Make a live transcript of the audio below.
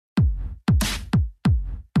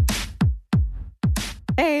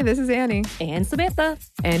Hey, this is Annie. And Samantha.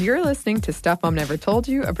 And you're listening to Stuff Mom Never Told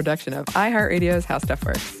You, a production of iHeartRadio's How Stuff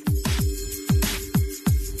Works.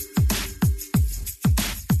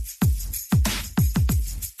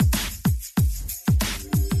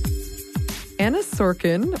 Anna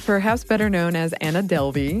Sorkin, perhaps better known as Anna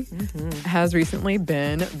Delvey, has recently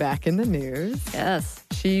been back in the news. Yes.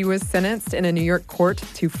 She was sentenced in a New York court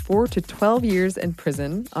to 4 to 12 years in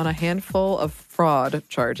prison on a handful of fraud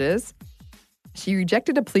charges. She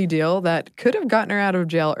rejected a plea deal that could have gotten her out of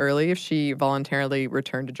jail early if she voluntarily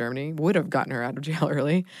returned to Germany, would have gotten her out of jail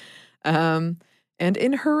early. And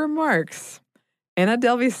in her remarks, Anna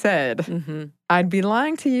Delvey said, I'd be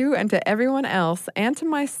lying to you and to everyone else and to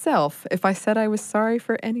myself if I said I was sorry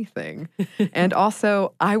for anything. And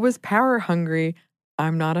also, I was power hungry.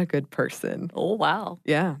 I'm not a good person. Oh, wow.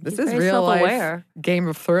 Yeah, this She's is very real self-aware. life Game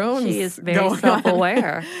of Thrones. She is very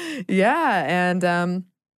self-aware. Yeah, and I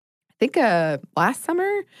think last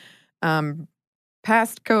summer,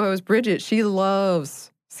 past co-host Bridget, she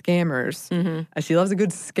loves scammers. She loves a good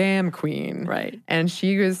scam queen. Right. And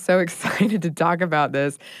she was so excited to talk about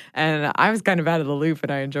this. And I was kind of out of the loop,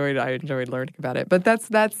 and I enjoyed learning about it. But that's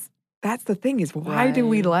the thing is, why do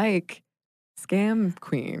we like scam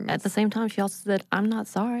queens? At the same time, she also said, I'm not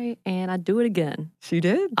sorry, and I'd do it again. She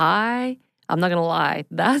did? I'm not going to lie.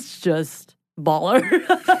 That's just baller.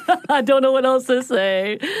 I don't know what else to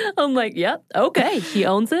say. I'm like, yep, okay. She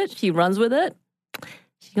owns it. She runs with it.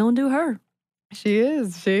 She's going to do her. She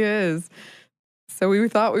is. So we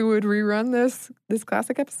thought we would rerun this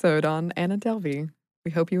classic episode on Anna Delvey.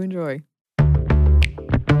 We hope you enjoy.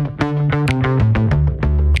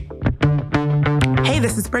 Hey,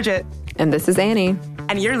 this is Bridget. And this is Annie.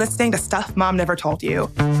 And you're listening to Stuff Mom Never Told You.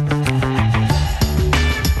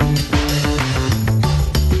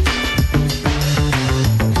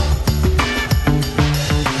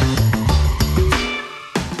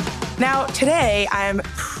 Now, today, I'm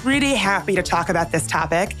pretty happy to talk about this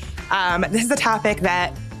topic. This is a topic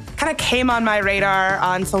that kind of came on my radar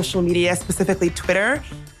on social media, specifically Twitter,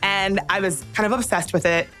 and I was kind of obsessed with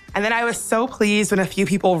it. And then I was so pleased when a few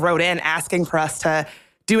people wrote in asking for us to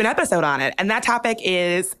do an episode on it. And that topic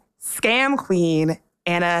is scam queen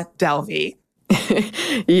Anna Delvey.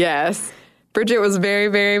 Yes. Bridget was very,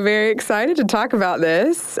 very, very excited to talk about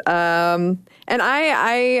this. And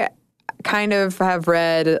I kind of have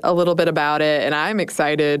read a little bit about it, and I'm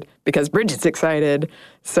excited because Bridget's excited.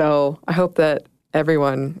 So I hope that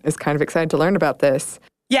everyone is kind of excited to learn about this.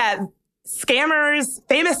 Yeah, famous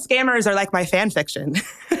scammers are like my fan fiction.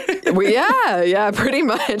 Yeah, pretty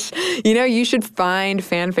much. You know, you should find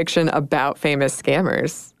fan fiction about famous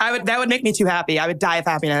scammers. That would make me too happy. I would die of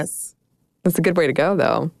happiness. That's a good way to go,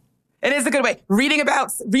 though. It is a good way. Reading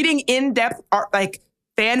in-depth art, like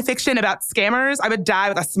fan fiction about scammers, I would die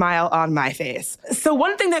with a smile on my face. So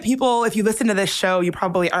one thing that people, if you listen to this show, you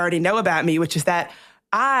probably already know about me, which is that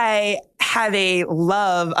I have a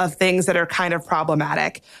love of things that are kind of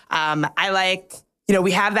problematic.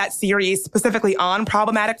 We have that series specifically on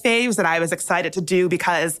problematic faves that I was excited to do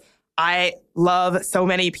because I love so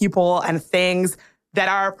many people and things that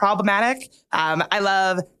are problematic. I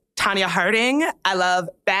love Tanya Harding. I love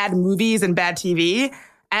bad movies and bad TV.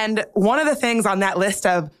 And one of the things on that list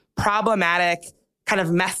of problematic, kind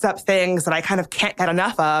of messed up things that I kind of can't get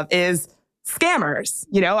enough of is scammers.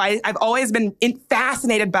 You know, I've always been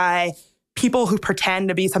fascinated by people who pretend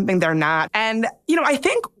to be something they're not. And, I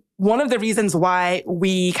think one of the reasons why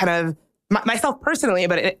we kind of, myself personally,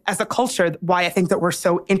 but as a culture, why I think that we're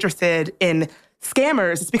so interested in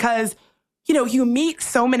scammers is because, you meet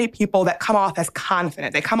so many people that come off as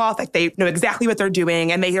confident. They come off like they know exactly what they're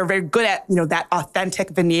doing, and they are very good at, that authentic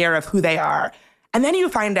veneer of who they are. And then you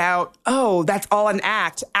find out, oh, that's all an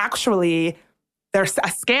act. Actually, they're a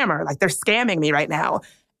scammer. Like, they're scamming me right now.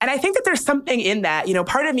 And I think that there's something in that.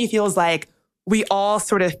 Part of me feels like we all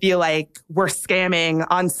sort of feel like we're scamming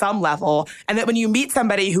on some level. And that when you meet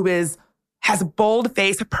somebody who has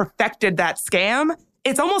bold-faced perfected that scam,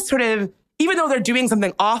 it's almost sort of, even though they're doing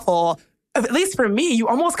something awful, at least for me, you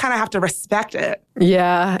almost kind of have to respect it.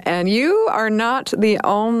 Yeah, and you are not the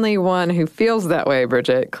only one who feels that way,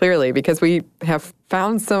 Bridget, clearly, because we have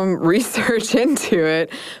found some research into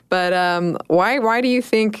it. But why do you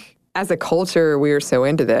think, as a culture, we are so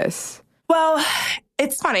into this? Well,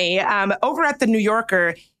 it's funny. Over at The New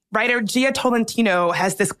Yorker, writer Gia Tolentino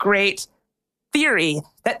has this great theory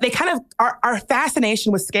that they kind of, our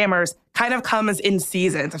fascination with scammers kind of comes in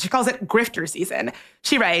seasons. And she calls it grifter season.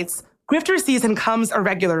 She writes, grifter season comes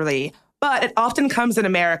irregularly, but it often comes in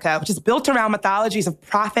America, which is built around mythologies of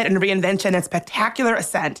profit and reinvention and spectacular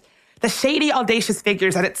ascent. The shady, audacious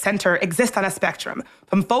figures at its center exist on a spectrum,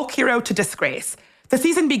 from folk hero to disgrace. The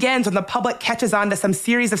season begins when the public catches on to some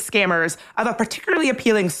series of scammers of a particularly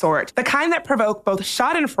appealing sort, the kind that provoke both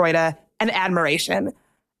schadenfreude and admiration.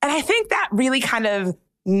 And I think that really kind of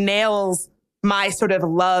nails my sort of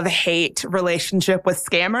love-hate relationship with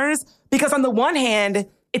scammers, because on the one hand,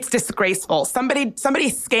 it's disgraceful. Somebody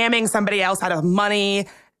scamming somebody else out of money,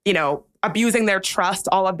 abusing their trust,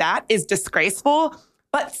 all of that is disgraceful.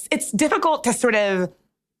 But it's difficult to sort of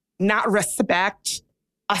not respect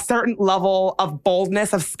a certain level of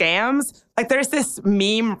boldness of scams. Like there's this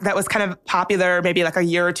meme that was kind of popular maybe like a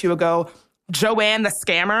year or two ago, Joanne the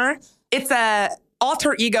Scammer. It's a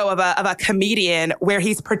alter ego of a comedian where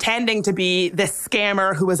he's pretending to be this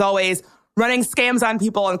scammer who is always running scams on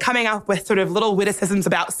people and coming up with sort of little witticisms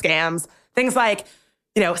about scams. Things like,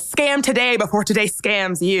 scam today before today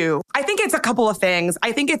scams you. I think it's a couple of things.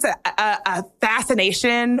 I think it's a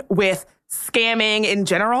fascination with scamming in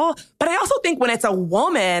general. But I also think when it's a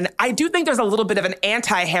woman, I do think there's a little bit of an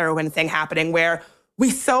anti-heroine thing happening where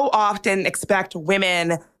we so often expect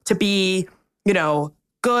women to be,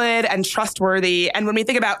 good and trustworthy. And when we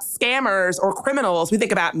think about scammers or criminals, we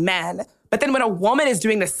think about men. But then when a woman is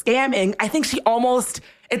doing the scamming, I think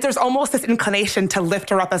there's almost this inclination to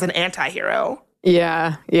lift her up as an anti-hero.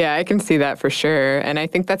 Yeah, I can see that for sure. And I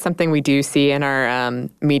think that's something we do see in our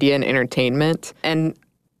media and entertainment. And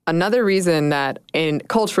another reason that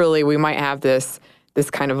culturally we might have this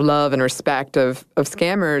kind of love and respect of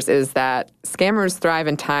scammers is that scammers thrive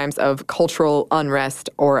in times of cultural unrest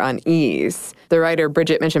or unease. The writer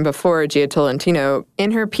Bridget mentioned before, Gia Tolentino,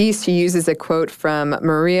 in her piece, she uses a quote from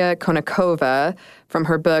Maria Konnikova from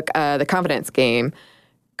her book, The Confidence Game.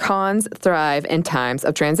 Cons thrive in times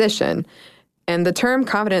of transition. And the term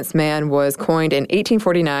confidence man was coined in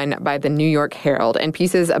 1849 by the New York Herald, and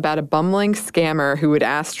pieces about a bumbling scammer who would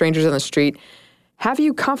ask strangers on the street, "Have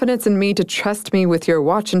you confidence in me to trust me with your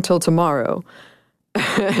watch until tomorrow?"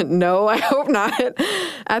 No, I hope not.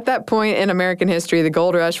 At that point in American history, the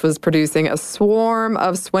gold rush was producing a swarm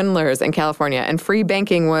of swindlers in California, and free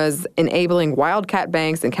banking was enabling wildcat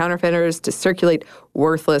banks and counterfeiters to circulate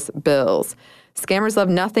worthless bills. Scammers love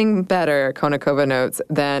nothing better, Konnikova notes,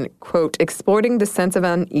 than, quote, exploiting the sense of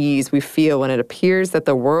unease we feel when it appears that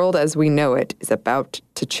the world as we know it is about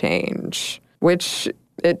to change. Which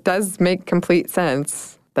it does make complete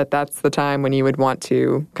sense that that's the time when you would want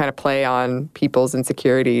to kind of play on people's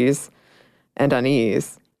insecurities and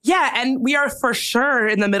unease. Yeah, and we are for sure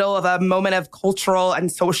in the middle of a moment of cultural and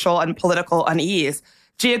social and political unease.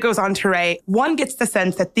 Gia goes on to write, one gets the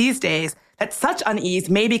sense that these days that such unease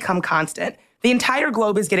may become constant. The entire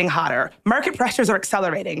globe is getting hotter. Market pressures are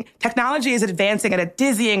accelerating. Technology is advancing at a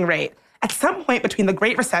dizzying rate. At some point between the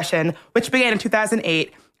Great Recession, which began in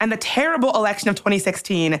 2008, and the terrible election of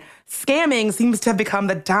 2016, scamming seems to have become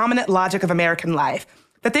the dominant logic of American life.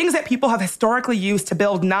 The things that people have historically used to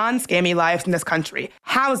build non-scammy lives in this country,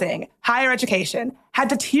 housing, higher education, had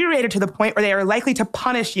deteriorated to the point where they are likely to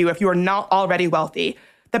punish you if you are not already wealthy.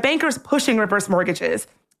 The bankers pushing reverse mortgages,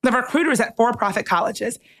 the recruiters at for-profit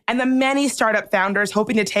colleges, and the many startup founders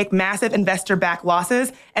hoping to take massive investor-backed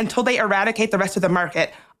losses until they eradicate the rest of the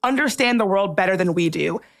market, understand the world better than we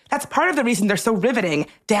do. That's part of the reason they're so riveting,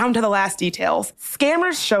 down to the last details.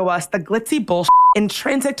 Scammers show us the glitzy bullshit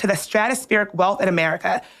intrinsic to the stratospheric wealth in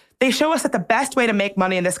America. They show us that the best way to make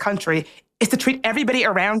money in this country is to treat everybody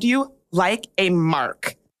around you like a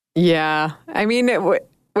mark. Yeah. I mean,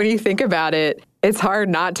 when you think about it, it's hard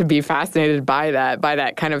not to be fascinated by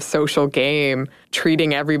that kind of social game,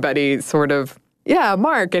 treating everybody sort of, a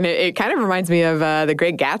mark. And it kind of reminds me of The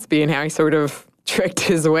Great Gatsby and how he sort of tricked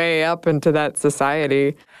his way up into that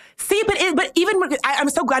society. See, but even I'm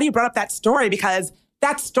so glad you brought up that story, because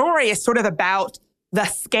that story is sort of about the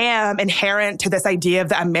scam inherent to this idea of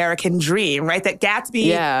the American dream, right? That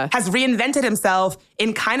Gatsby has reinvented himself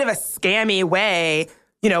in kind of a scammy way,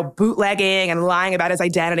 bootlegging and lying about his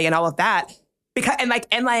identity and all of that. Because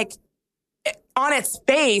on its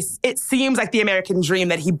face, it seems like the American dream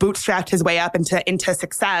that he bootstrapped his way up into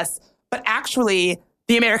success, but actually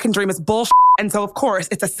the American dream is bullshit, and so of course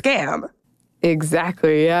it's a scam.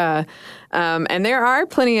 Exactly, yeah. And there are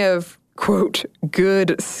plenty of, quote, good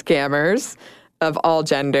scammers of all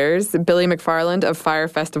genders. Billy McFarland of Fire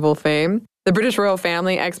Festival fame, the British royal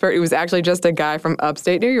family expert who was actually just a guy from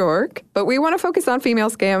upstate New York. But we want to focus on female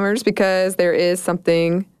scammers because there is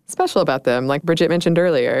something special about them, like Bridget mentioned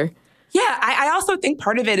earlier. Yeah, I also think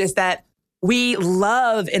part of it is that we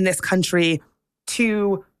love in this country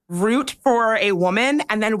to root for a woman,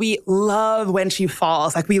 and then we love when she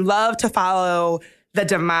falls. Like, we love to follow, the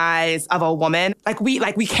demise of a woman.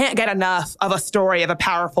 We can't get enough of a story of a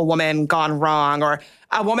powerful woman gone wrong, or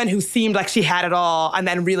a woman who seemed like she had it all, and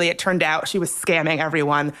then really it turned out she was scamming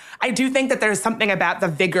everyone. I do think that there's something about the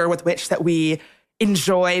vigor with which that we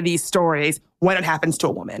enjoy these stories when it happens to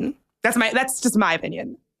a woman. That's just my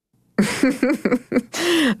opinion.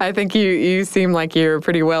 I think you seem like you're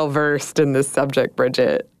pretty well versed in this subject,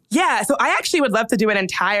 Bridget. Yeah, so I actually would love to do an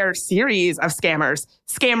entire series of scammers.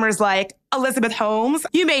 Scammers like Elizabeth Holmes.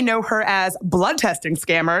 You may know her as blood testing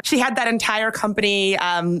scammer. She had that entire company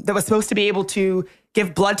that was supposed to be able to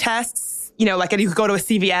give blood tests. You could go to a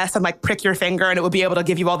CVS and prick your finger and it would be able to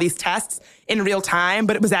give you all these tests in real time,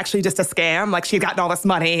 but it was actually just a scam. She had gotten all this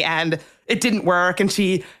money and it didn't work, and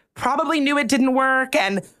she probably knew it didn't work.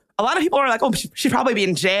 And a lot of people are like, oh, she'd probably be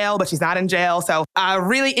in jail, but she's not in jail. So a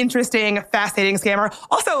really interesting, fascinating scammer.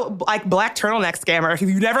 Also, black turtleneck scammer. If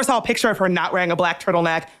you never saw a picture of her not wearing a black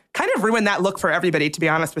turtleneck, kind of ruined that look for everybody, to be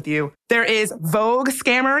honest with you. There is Vogue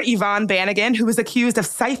scammer Yvonne Bannigan, who was accused of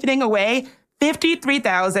siphoning away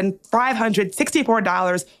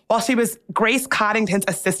 $53,564 while she was Grace Coddington's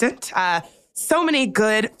assistant. So many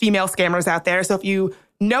good female scammers out there. So if you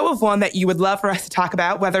know of one that you would love for us to talk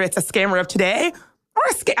about, whether it's a scammer of today or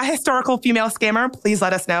a historical female scammer, please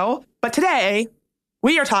let us know. But today,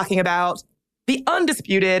 we are talking about the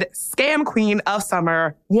undisputed scam queen of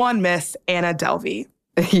summer, one Miss Anna Delvey.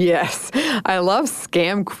 Yes, I love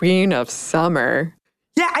scam queen of summer.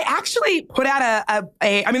 Yeah, I actually put out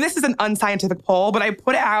this is an unscientific poll, but I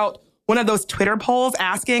put out one of those Twitter polls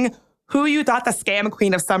asking who you thought the scam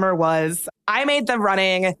queen of summer was. I made the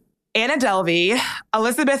running Anna Delvey,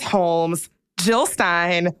 Elizabeth Holmes, Jill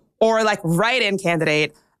Stein, or write-in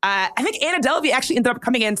candidate. I think Anna Delvey actually ended up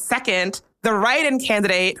coming in second. The write-in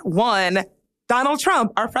candidate won. Donald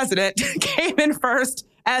Trump, our president, came in first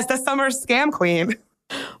as the summer scam queen.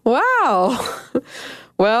 Wow.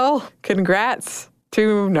 Well, congrats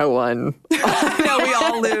to no one. No, we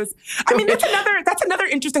all lose. I mean, that's another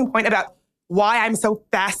interesting point about why I'm so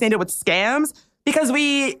fascinated with scams, because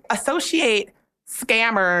we associate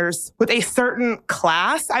scammers with a certain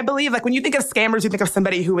class, I believe. When you think of scammers, you think of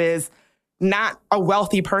somebody who is not a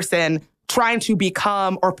wealthy person trying to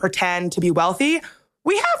become or pretend to be wealthy.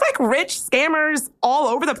 We have rich scammers all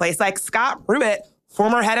over the place. Scott Pruitt,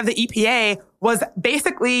 former head of the EPA, was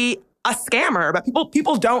basically a scammer, but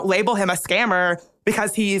people don't label him a scammer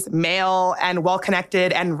because he's male and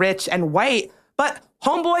well-connected and rich and white. But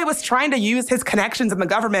homeboy was trying to use his connections in the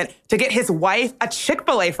government to get his wife a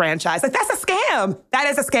Chick-fil-A franchise. That's a scam. That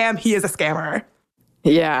is a scam. He is a scammer.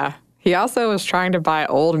 Yeah. He also was trying to buy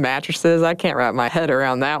old mattresses. I can't wrap my head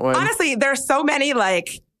around that one. Honestly, there's so many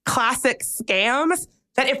classic scams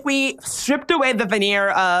that if we stripped away the veneer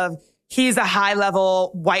of he's a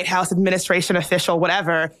high-level White House administration official,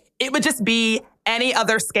 whatever, it would just be any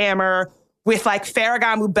other scammer with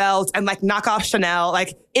Ferragamo belts and knockoff Chanel.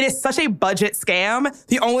 It is such a budget scam.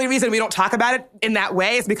 The only reason we don't talk about it in that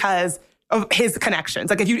way is because of his connections.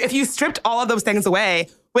 If you stripped all of those things away,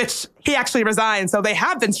 which he actually resigned, so they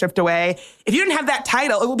have been stripped away. If you didn't have that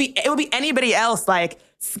title, it would be anybody else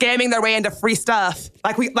scamming their way into free stuff,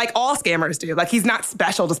 like all scammers do. He's not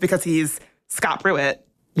special just because he's Scott Pruitt.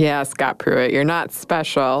 Yeah, Scott Pruitt, you're not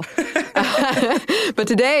special. But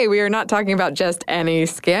today we are not talking about just any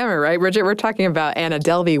scammer, right, Bridget? We're talking about Anna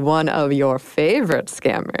Delvey, one of your favorite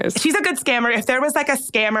scammers. She's a good scammer. If there was a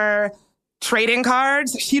scammer trading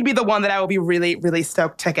cards, she'd be the one that I would be really, really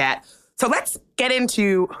stoked to get. So let's get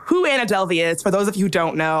into who Anna Delvey is, for those of you who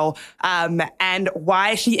don't know, and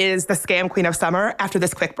why she is the scam queen of summer after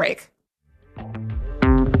this quick break.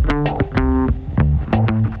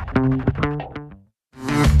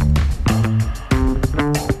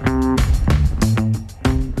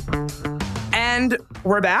 And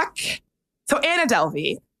we're back. So Anna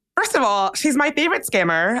Delvey, first of all, she's my favorite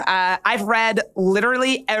scammer. I've read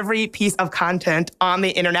literally every piece of content on the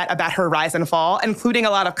internet about her rise and fall, including a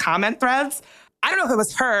lot of comment threads. I don't know if it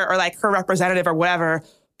was her or her representative or whatever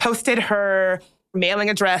posted her mailing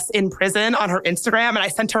address in prison on her Instagram, and I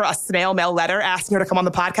sent her a snail mail letter asking her to come on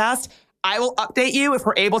the podcast. I will update you if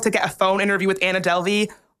we're able to get a phone interview with Anna Delvey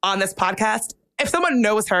on this podcast. If someone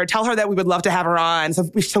knows her, tell her that we would love to have her on so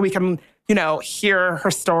we can, hear her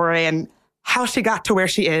story and how she got to where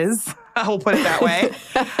she is. We'll put it that way.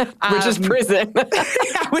 Which is prison.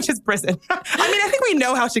 Yeah, which is prison. I think we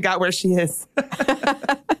know how she got where she is. But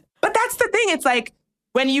that's the thing. It's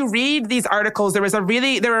when you read these articles, there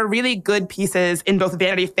are really good pieces in both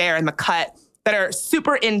Vanity Fair and The Cut that are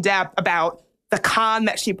super in-depth about the con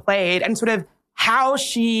that she played and sort of how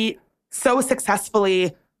she so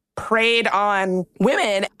successfully preyed on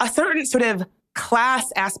women, a certain sort of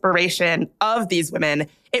class aspiration of these women,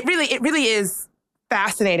 it really is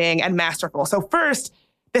fascinating and masterful. So first,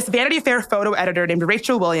 this Vanity Fair photo editor named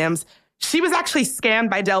Rachel Williams, she was actually scammed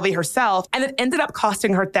by Delvey herself, and it ended up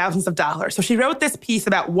costing her thousands of dollars. So she wrote this piece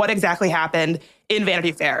about what exactly happened in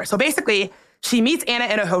Vanity Fair. So basically, she meets Anna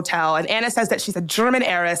in a hotel, and Anna says that she's a German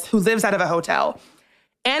heiress who lives out of a hotel.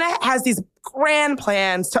 Anna has these grand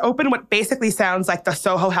plans to open what basically sounds like the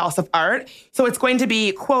Soho House of Art. So it's going to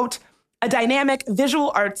be, quote, a dynamic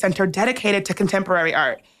visual art center dedicated to contemporary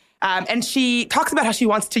art. And she talks about how she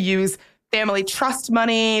wants to use family trust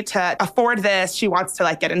money to afford this. She wants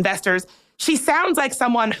to get investors. She sounds like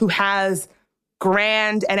someone who has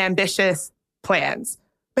grand and ambitious plans.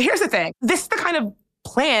 But here's the thing. This is the kind of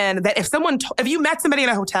plan that if you met somebody in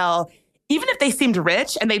a hotel, even if they seemed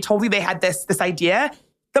rich and they told you they had this idea,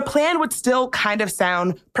 the plan would still kind of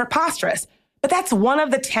sound preposterous. But that's one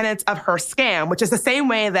of the tenets of her scam, which is the same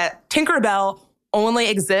way that Tinkerbell only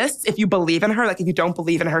exists if you believe in her. If you don't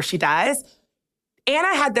believe in her, she dies.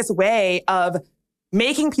 Anna had this way of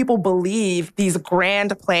making people believe these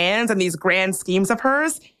grand plans and these grand schemes of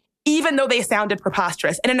hers, even though they sounded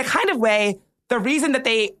preposterous. And in a kind of way, the reason that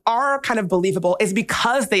they are kind of believable is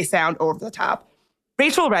because they sound over the top.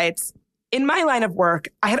 Rachel writes, in my line of work,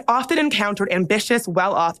 I had often encountered ambitious,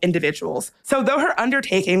 well-off individuals. So though her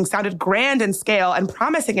undertaking sounded grand in scale and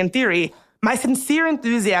promising in theory, my sincere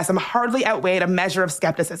enthusiasm hardly outweighed a measure of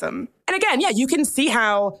skepticism. And again, yeah, you can see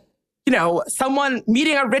how, someone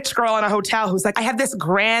meeting a rich girl in a hotel who's like, I have this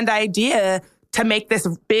grand idea to make this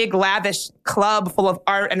big, lavish club full of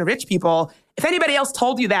art and rich people. If anybody else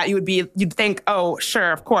told you that, you'd think, oh,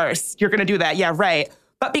 sure, of course, you're going to do that. Yeah, right.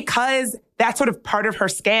 But because that's sort of part of her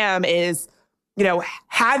scam is,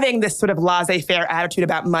 having this sort of laissez-faire attitude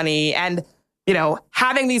about money and,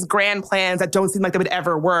 having these grand plans that don't seem like they would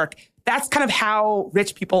ever work. That's kind of how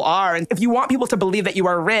rich people are. And if you want people to believe that you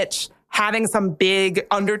are rich, having some big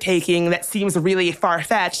undertaking that seems really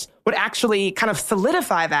far-fetched would actually kind of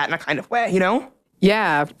solidify that in a kind of way,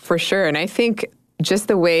 Yeah, for sure. And I think just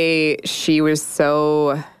the way she would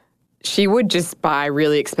just buy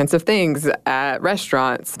really expensive things at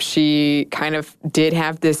restaurants. She kind of did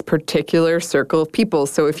have this particular circle of people.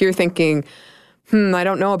 So if you're thinking, I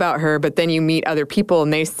don't know about her, but then you meet other people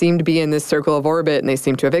and they seem to be in this circle of orbit and they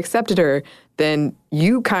seem to have accepted her, then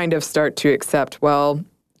you kind of start to accept, well,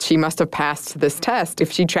 she must have passed this test.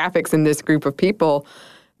 If she traffics in this group of people,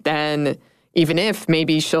 then even if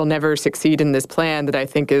maybe she'll never succeed in this plan that I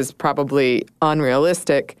think is probably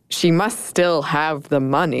unrealistic, she must still have the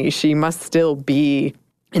money. She must still be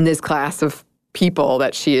in this class of people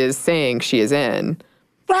that she is saying she is in.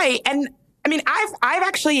 Right. And I mean, I've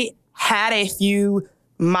actually had a few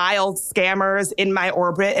mild scammers in my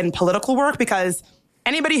orbit in political work, because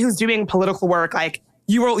anybody who's doing political work,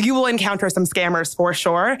 you will encounter some scammers for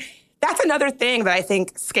sure. That's another thing that I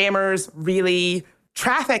think scammers really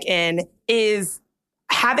traffic in, is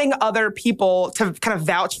having other people to kind of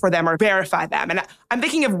vouch for them or verify them. And I'm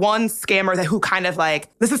thinking of one scammer who kind of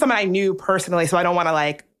this is someone I knew personally, so I don't want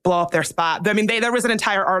to blow up their spot. I mean, there was an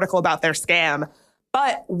entire article about their scam.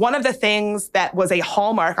 But one of the things that was a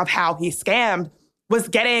hallmark of how he scammed was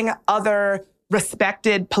getting other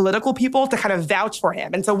respected political people to kind of vouch for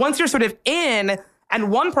him. And so once you're sort of in, and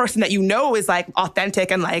one person that is authentic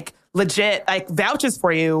and legit, vouches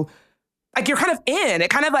for you, you're kind of in. It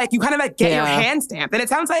kind of you get your hand stamped. And it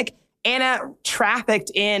sounds like Anna trafficked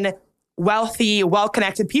in wealthy,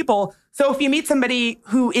 well-connected people. So if you meet somebody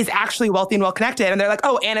who is actually wealthy and well-connected and they're like,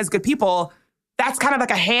 oh, Anna's good people, that's kind of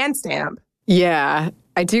like a hand stamp. Yeah,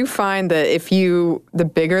 I do find that the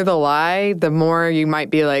bigger the lie, the more you might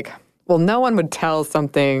be like, well, no one would tell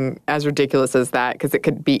something as ridiculous as that because it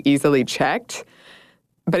could be easily checked.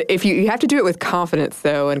 But if you have to do it with confidence,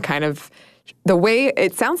 though, and kind of the way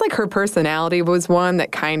it sounds like her personality was one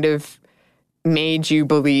that kind of made you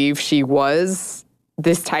believe she was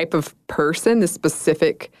this type of person, this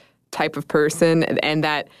specific type of person, and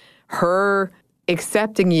that her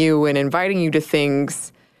accepting you and inviting you to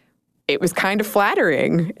things, it was kind of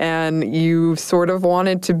flattering, and you sort of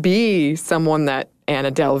wanted to be someone that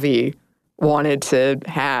Anna Delvey wanted to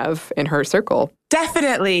have in her circle.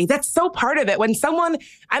 Definitely. That's so part of it. When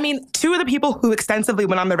two of the people who extensively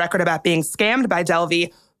went on the record about being scammed by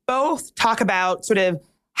Delvey both talk about sort of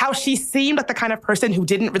how she seemed like the kind of person who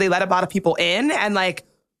didn't really let a lot of people in and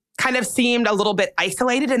kind of seemed a little bit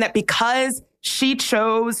isolated, and that because she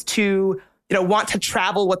chose to want to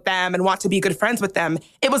travel with them and want to be good friends with them,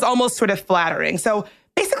 it was almost sort of flattering. So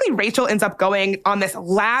basically, Rachel ends up going on this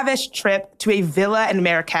lavish trip to a villa in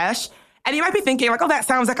Marrakesh. And you might be thinking, oh, that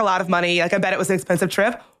sounds like a lot of money. I bet it was an expensive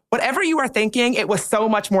trip. Whatever you are thinking, it was so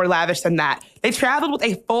much more lavish than that. They traveled with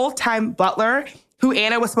a full-time butler who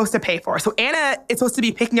Anna was supposed to pay for. So Anna is supposed to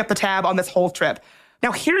be picking up the tab on this whole trip.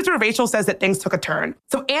 Now, here's where Rachel says that things took a turn.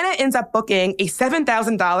 So Anna ends up booking a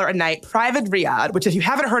 $7,000 a night private riad, which if you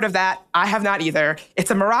haven't heard of that, I have not either. It's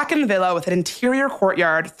a Moroccan villa with an interior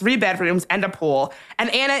courtyard, 3 bedrooms, and a pool. And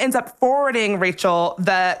Anna ends up forwarding Rachel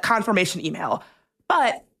the confirmation email.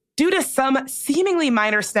 But due to some seemingly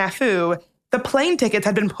minor snafu, the plane tickets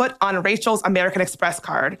had been put on Rachel's American Express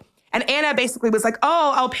card. And Anna basically was like,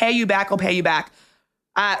 oh, I'll pay you back.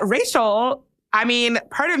 Rachel, I mean,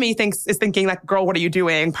 part of me is thinking like, girl, what are you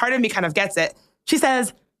doing? Part of me kind of gets it. She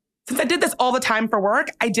says, since I did this all the time for work,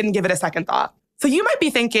 I didn't give it a second thought. So you might be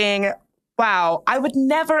thinking, wow, I would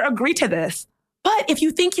never agree to this. But if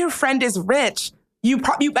you think your friend is rich,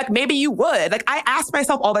 maybe you would. Like, I ask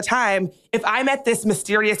myself all the time, if I met this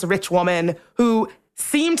mysterious rich woman who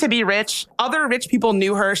seemed to be rich, other rich people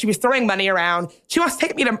knew her, she was throwing money around, she wants to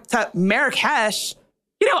take me to Marrakesh,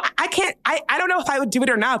 I don't know if I would do it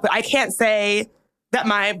or not, but I can't say that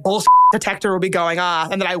my bullshit detector will be going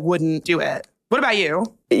off and that I wouldn't do it. What about you?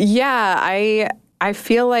 Yeah, I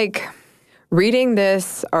feel like reading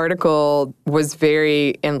this article was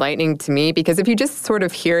very enlightening to me because if you just sort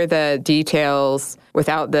of hear the details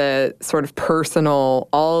without the sort of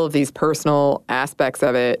all of these personal aspects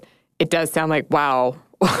of it, it does sound like, wow,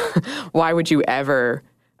 why would you ever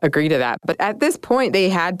agree to that? But at this point, they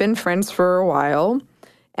had been friends for a while.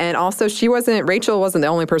 And also, Rachel wasn't the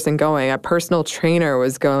only person going. A personal trainer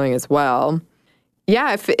was going as well.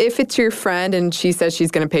 Yeah, if it's your friend and she says she's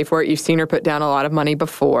going to pay for it, you've seen her put down a lot of money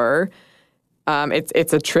before.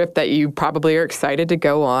 It's a trip that you probably are excited to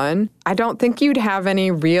go on. I don't think you'd have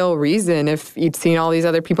any real reason if you'd seen all these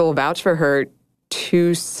other people vouch for her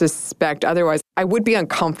to suspect otherwise. I would be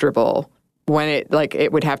uncomfortable when it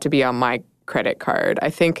would have to be on my credit card. I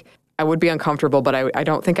think I would be uncomfortable, but I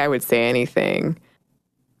don't think I would say anything.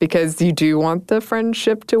 Because you do want the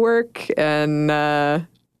friendship to work. And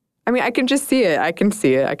I can just see it. I can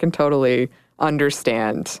see it. I can totally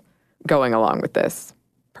understand going along with this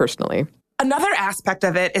personally. Another aspect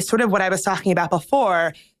of it is sort of what I was talking about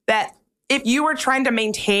before, that if you were trying to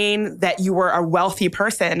maintain that you were a wealthy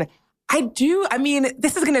person,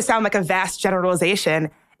 this is going to sound like a vast generalization.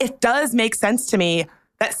 It does make sense to me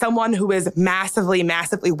that someone who is massively,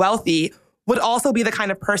 massively wealthy would also be the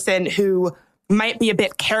kind of person who might be a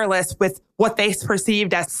bit careless with what they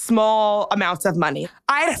perceived as small amounts of money.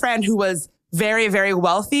 I had a friend who was very, very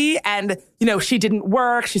wealthy and, she didn't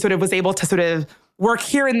work. She sort of was able to sort of work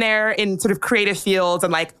here and there in sort of creative fields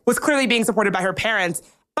and was clearly being supported by her parents.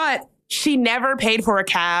 But she never paid for a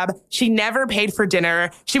cab. She never paid for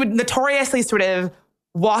dinner. She would notoriously sort of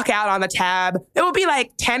walk out on the tab. It would be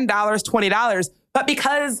like $10, $20. But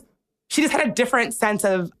because she just had a different sense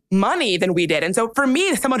of money than we did. And so for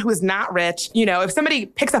me, someone who is not rich, if somebody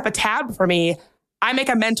picks up a tab for me, I make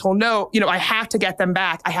a mental note, I have to get them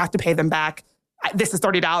back. I have to pay them back. This is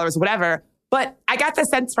 $30, whatever. But I got the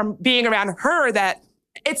sense from being around her that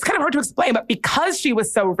it's kind of hard to explain, but because she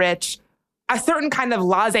was so rich, a certain kind of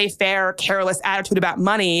laissez-faire, careless attitude about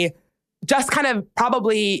money just kind of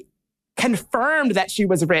probably confirmed that she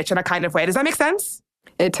was rich in a kind of way. Does that make sense?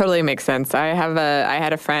 It totally makes sense. I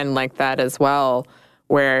had a friend like that as well,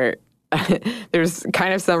 where there's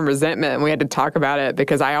kind of some resentment and we had to talk about it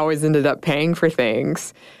because I always ended up paying for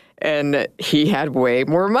things and he had way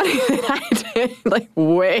more money than I did,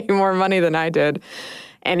 way more money than I did.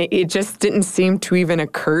 And it just didn't seem to even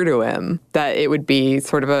occur to him that it would be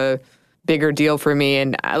sort of a bigger deal for me.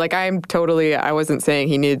 And I wasn't saying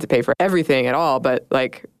he needed to pay for everything at all, but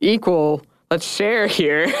equal, let's share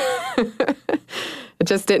here. It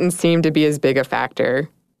just didn't seem to be as big a factor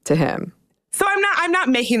to him. So I'm not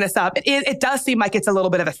making this up. It does seem like it's a little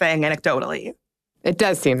bit of a thing anecdotally. It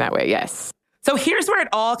does seem that way, yes. So here's where it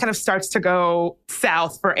all kind of starts to go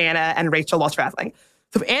south for Anna and Rachel while traveling.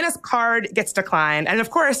 So Anna's card gets declined. And of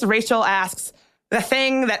course, Rachel asks the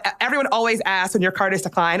thing that everyone always asks when your card is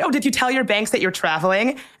declined. Oh, did you tell your banks that you're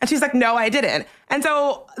traveling? And she's like, no, I didn't. And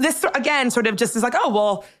so this, again, sort of just is like, oh,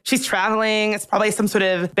 well, she's traveling. It's probably some sort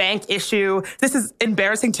of bank issue. This is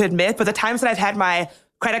embarrassing to admit, but the times that I've had my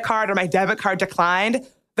credit card or my debit card declined,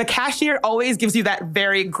 the cashier always gives you that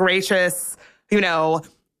very gracious,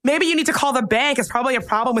 maybe you need to call the bank. It's probably a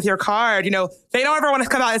problem with your card. They don't ever want to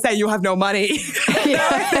come out and say you have no money.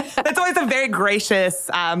 That's always a very gracious.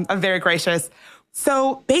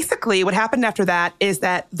 So basically what happened after that is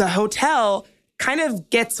that the hotel kind of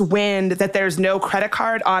gets wind that there's no credit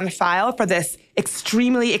card on file for this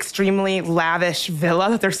extremely, extremely lavish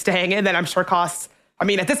villa that they're staying in that I'm sure costs,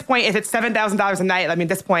 at this point, if it's $7,000 a night, at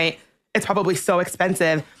this point, it's probably so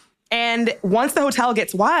expensive. And once the hotel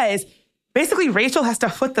gets wise, basically Rachel has to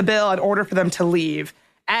foot the bill in order for them to leave.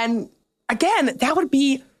 And again, that would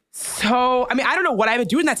be so, I mean, I don't know what I would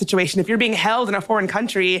do in that situation. If you're being held in a foreign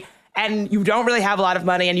country and you don't really have a lot of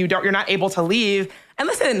money and you're not able to leave. And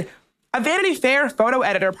listen, a Vanity Fair photo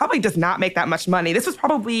editor probably does not make that much money. This was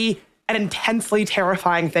probably an intensely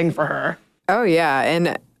terrifying thing for her. Oh, yeah.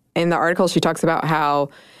 And in the article, she talks about how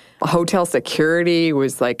hotel security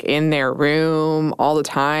was like in their room all the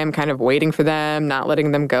time, kind of waiting for them, not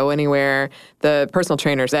letting them go anywhere. The personal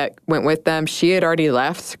trainers that went with them, she had already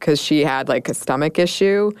left because she had like a stomach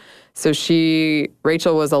issue. So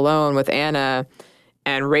Rachel was alone with Anna,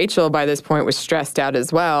 and Rachel by this point was stressed out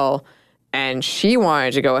as well. And she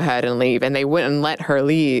wanted to go ahead and leave, and they wouldn't let her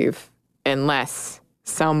leave unless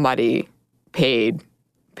somebody paid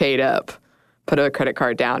up, put a credit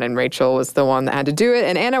card down, and Rachel was the one that had to do it.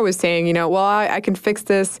 And Anna was saying, well, I can fix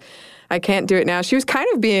this. I can't do it now. She was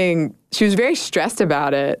she was very stressed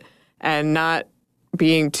about it and not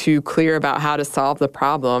being too clear about how to solve the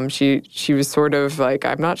problem. She was sort of like,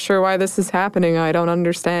 I'm not sure why this is happening. I don't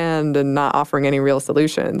understand, and not offering any real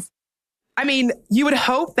solutions. I mean, you would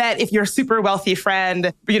hope that if your super wealthy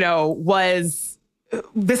friend,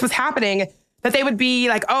 this was happening, that they would be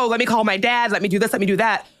like, oh, let me call my dad, let me do this, let me do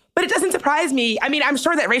that. But it doesn't surprise me. I mean, I'm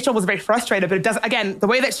sure that Rachel was very frustrated, but the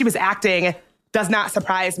way that she was acting does not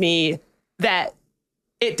surprise me that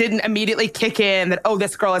it didn't immediately kick in that, oh,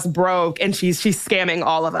 this girl is broke and she's scamming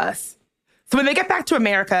all of us. So when they get back to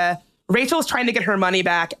America, Rachel's trying to get her money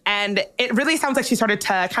back, and it really sounds like she started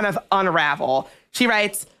to kind of unravel. She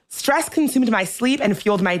writes, "Stress consumed my sleep and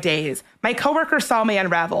fueled my days. My coworkers saw me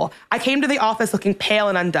unravel. I came to the office looking pale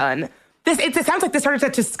and undone." It sounds like this started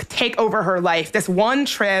to just take over her life. This one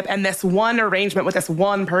trip and this one arrangement with this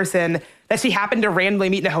one person that she happened to randomly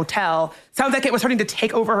meet in a hotel sounds like it was starting to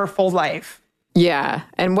take over her full life. Yeah.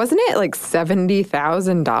 And wasn't it like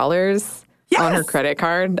 $70,000 on her credit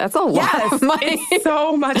card? That's a lot of money. It's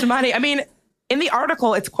so much money. I mean, in the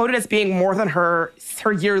article, it's quoted as being more than her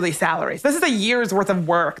yearly salary. So this is a year's worth of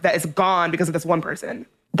work that is gone because of this one person.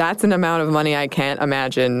 That's an amount of money I can't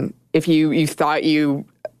imagine. If you thought a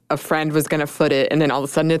friend was going to foot it, and then all of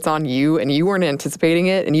a sudden it's on you, and you weren't anticipating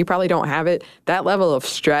it, and you probably don't have it, that level of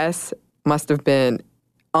stress must have been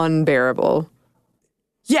unbearable.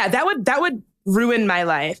 Yeah, that would ruin my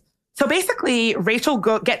life. So basically, Rachel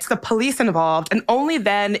gets the police involved, and only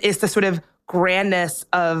then is the sort of grandness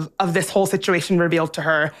of this whole situation revealed to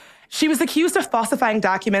her. She was accused of falsifying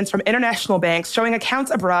documents from international banks showing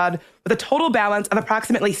accounts abroad with a total balance of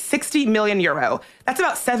approximately 60 million euro. That's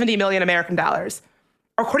about 70 million American dollars.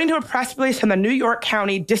 According to a press release from the New York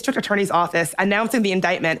County District Attorney's Office announcing the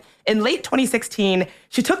indictment, in late 2016,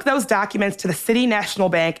 she took those documents to the City National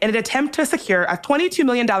Bank in an attempt to secure a $22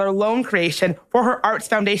 million loan creation for her arts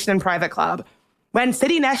foundation and private club. When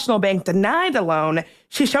City National Bank denied the loan,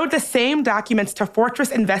 she showed the same documents to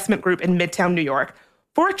Fortress Investment Group in Midtown New York.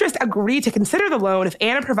 Fortress agreed to consider the loan if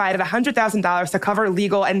Anna provided $100,000 to cover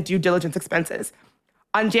legal and due diligence expenses.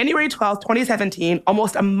 On January 12, 2017,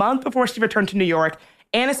 almost a month before she returned to New York,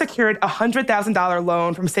 Anna secured a $100,000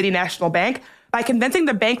 loan from City National Bank by convincing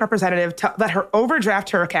the bank representative to let her overdraft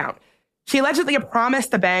her account. She allegedly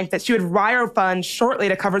promised the bank that she would wire funds shortly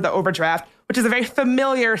to cover the overdraft, which is a very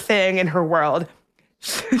familiar thing in her world.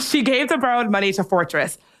 She gave the borrowed money to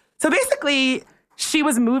Fortress. So basically, she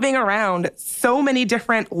was moving around so many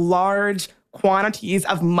different large quantities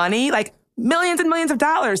of money, like millions and millions of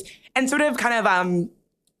dollars, and sort of kind of,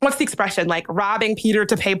 what's the expression? Like robbing Peter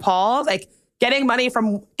to pay Paul, like getting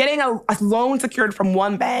a loan secured from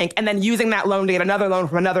one bank and then using that loan to get another loan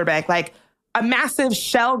from another bank, like a massive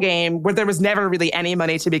shell game where there was never really any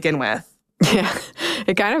money to begin with. Yeah,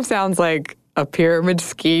 it kind of sounds like a pyramid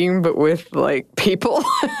scheme, but with like people,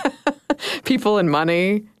 people and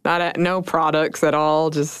money, no products at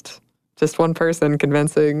all, just one person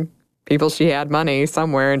convincing people she had money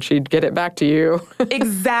somewhere and she'd get it back to you.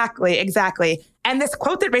 Exactly. And this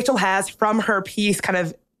quote that Rachel has from her piece kind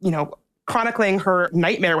of, chronicling her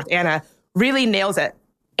nightmare with Anna really nails it.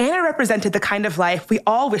 Anna represented the kind of life we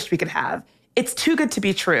all wish we could have. It's too good to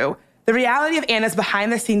be true. The reality of Anna's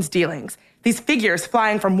behind-the-scenes dealings, these figures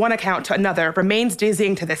flying from one account to another, remains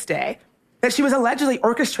dizzying to this day. That she was allegedly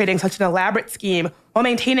orchestrating such an elaborate scheme while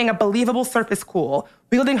maintaining a believable surface cool,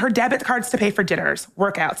 wielding her debit cards to pay for dinners,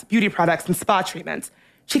 workouts, beauty products, and spa treatments.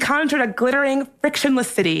 She conjured a glittering, frictionless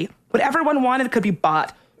city. Whatever one wanted could be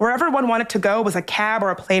bought. Wherever one wanted to go was a cab or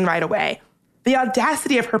a plane ride away. The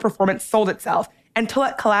audacity of her performance sold itself until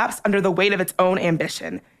it collapsed under the weight of its own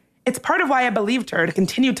ambition. It's part of why I believed her and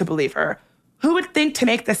continue to believe her. Who would think to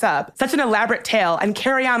make this up, such an elaborate tale, and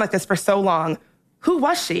carry on like this for so long? who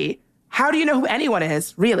was she? How do you know who anyone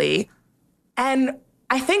is, really? And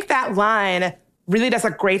I think that line really does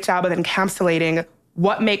a great job of encapsulating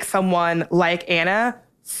what makes someone like Anna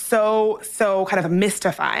so kind of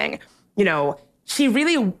mystifying. You know, she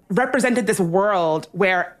really represented this world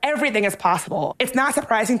where everything is possible. It's not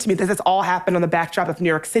surprising to me that this all happened on the backdrop of New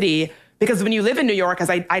York City, because when you live in New York, as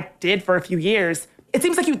I did for a few years, it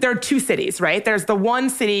seems like there are two cities, right? There's the one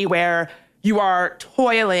city where you are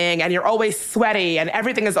toiling and you're always sweaty and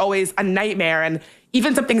everything is always a nightmare. And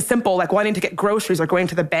even something simple like wanting to get groceries or going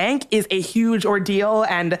to the bank is a huge ordeal,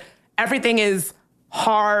 and everything is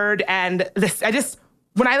hard. And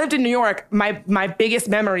when I lived in New York, my biggest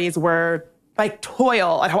memories were like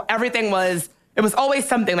toil and how everything was, it was always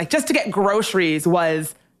something. Like just to get groceries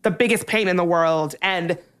was the biggest pain in the world.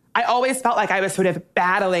 And I always felt like I was sort of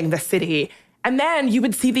battling the city. And then you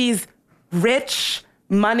would see these rich,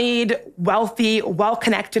 moneyed, wealthy,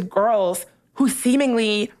 well-connected girls who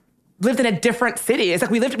seemingly lived in a different city. It's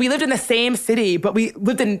like we lived in the same city, but we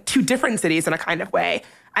lived in two different cities in a kind of way.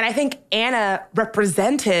 And I think Anna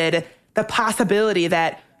represented the possibility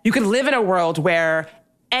that you could live in a world where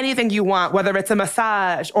anything you want, whether it's a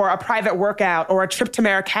massage or a private workout or a trip to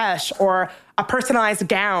Marrakesh or a personalized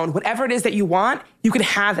gown, whatever it is that you want, you can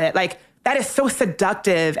have it. Like, that is so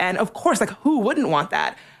seductive. And of course, like, who wouldn't want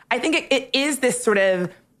that? I think it is this sort of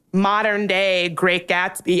modern day Great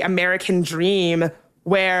Gatsby American dream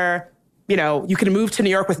where, you know, you can move to New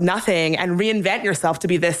York with nothing and reinvent yourself to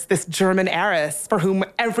be this German heiress for whom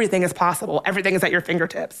everything is possible. Everything is at your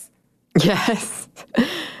fingertips. Yes.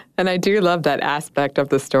 And I do love that aspect of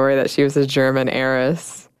the story that she was a German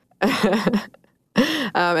heiress.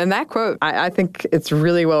 And that quote, I think it's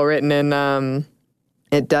really well written, and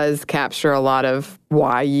it does capture a lot of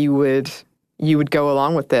why you would go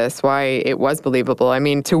along with this, why it was believable. I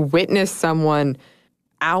mean, to witness someone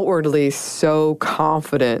outwardly so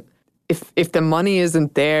confident, if the money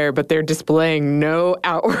isn't there, but they're displaying no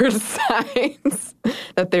outward signs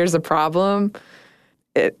that there's a problem,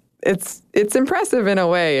 it's impressive in a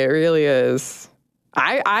way. It really is.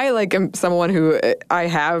 I like am someone who I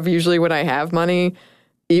have usually when I have money,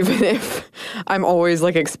 even if I'm always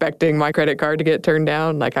like expecting my credit card to get turned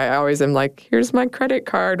down. Like I always am like, here's my credit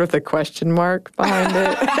card with a question mark behind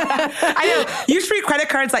it. I know. You treat credit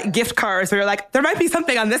cards like gift cards where you're like, there might be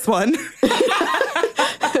something on this one.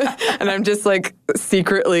 And I'm just like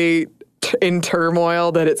secretly in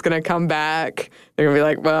turmoil that it's going to come back. They're going to be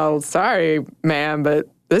like, well, sorry, ma'am, but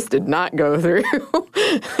this did not go through.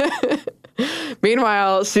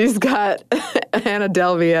 Meanwhile, she's got Anna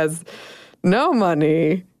Delvey has no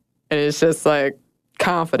money, and it's just like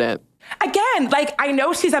confident. Again, like I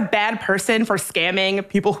know she's a bad person for scamming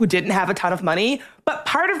people who didn't have a ton of money, but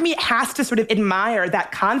part of me has to sort of admire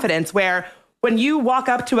that confidence where when you walk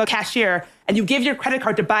up to a cashier and you give your credit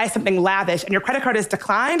card to buy something lavish and your credit card is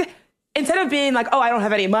declined, instead of being like, oh, I don't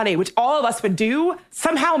have any money, which all of us would do,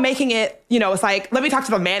 somehow making it, you know, it's like, let me talk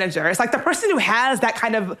to the manager. It's like the person who has that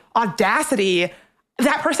kind of audacity,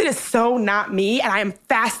 that person is so not me, and I am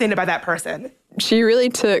fascinated by that person. She really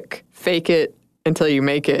took fake it until you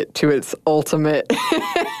make it to its ultimate,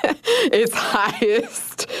 its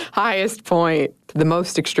highest point, the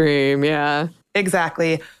most extreme, yeah.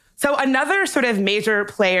 Exactly. So another sort of major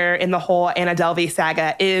player in the whole Anna Delvey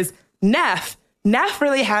saga is Neff. Neff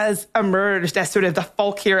really has emerged as sort of the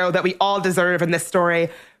folk hero that we all deserve in this story.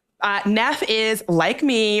 Neff is, like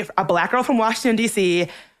me, a Black girl from Washington, D.C.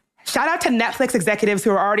 Shout out to Netflix executives who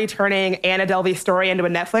are already turning Anna Delvey's story into a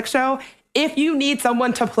Netflix show. If you need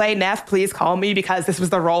someone to play Neff, please call me because this was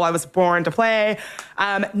the role I was born to play.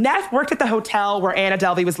 Neff worked at the hotel where Anna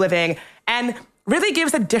Delvey was living and really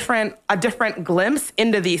gives a different glimpse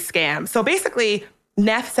into these scams. So basically,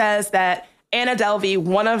 Neff says that Anna Delvey,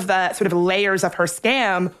 one of the sort of layers of her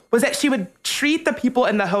scam was that she would treat the people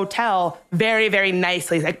in the hotel very, very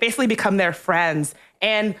nicely, like basically become their friends.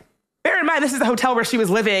 And bear in mind, this is the hotel where she was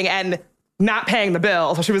living and not paying the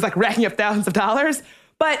bill. So she was like racking up thousands of dollars.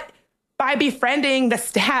 But by befriending the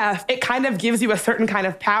staff, it kind of gives you a certain kind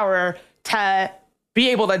of power to be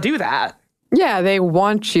able to do that. Yeah, they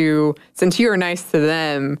want you, since you are nice to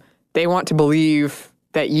them, they want to believe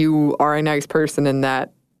that you are a nice person and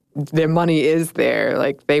that the money is there.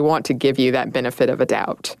 Like, they want to give you that benefit of a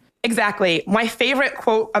doubt. Exactly. My favorite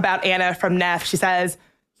quote about Anna from Neff, she says,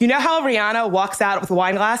 you know how Rihanna walks out with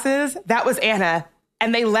wine glasses? That was Anna,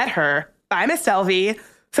 and they let her. Bye, Miss Delvey.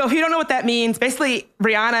 So if you don't know what that means, basically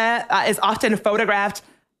Rihanna is often photographed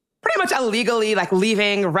pretty much illegally, like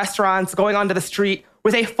leaving restaurants, going onto the street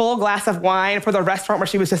with a full glass of wine for the restaurant where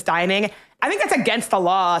she was just dining. I think that's against the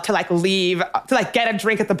law to like leave, to like get a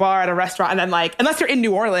drink at the bar at a restaurant and then like, unless you're in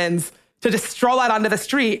New Orleans, to just stroll out onto the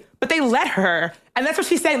street, but they let her. And that's what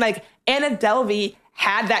she's saying. Like, Anna Delvey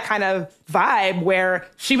had that kind of vibe where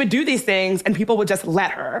she would do these things and people would just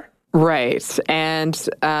let her. Right. And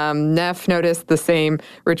Neff noticed the same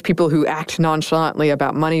rich people who act nonchalantly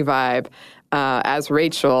about money vibe as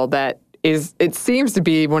Rachel. It seems to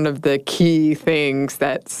be one of the key things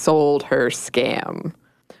that sold her scam.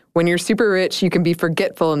 When you're super rich, you can be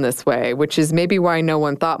forgetful in this way, which is maybe why no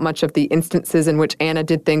one thought much of the instances in which Anna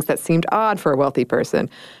did things that seemed odd for a wealthy person.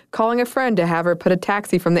 Calling a friend to have her put a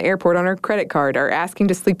taxi from the airport on her credit card, or asking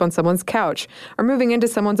to sleep on someone's couch, or moving into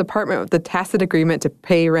someone's apartment with a tacit agreement to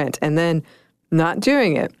pay rent, and then not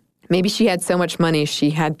doing it. Maybe she had so much money, she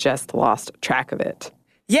had just lost track of it.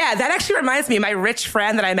 Yeah, that actually reminds me, my rich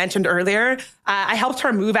friend that I mentioned earlier, I helped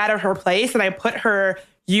her move out of her place, and I put her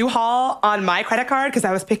U-Haul on my credit card because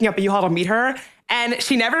I was picking up a U-Haul to meet her. And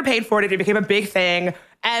she never paid for it. It became a big thing.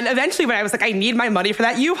 And eventually when I was like, I need my money for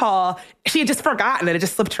that U-Haul, she had just forgotten it. It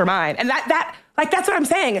just slipped her mind. And that's what I'm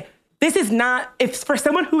saying. This is not, if for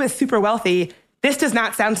someone who is super wealthy, this does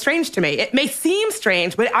not sound strange to me. It may seem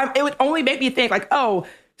strange, but it would only make me think like, oh,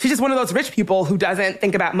 she's just one of those rich people who doesn't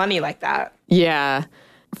think about money like that. Yeah.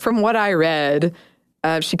 From what I read,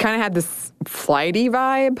 she kind of had this flighty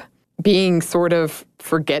vibe, being sort of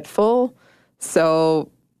forgetful. So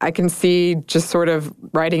I can see just sort of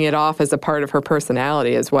writing it off as a part of her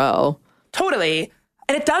personality as well. Totally.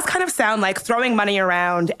 And it does kind of sound like throwing money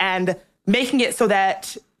around and making it so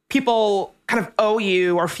that people kind of owe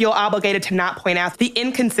you or feel obligated to not point out the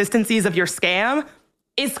inconsistencies of your scam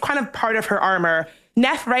is kind of part of her armor.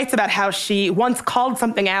 Neff writes about how she once called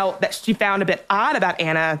something out that she found a bit odd about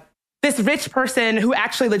Anna. This rich person who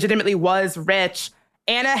actually legitimately was rich,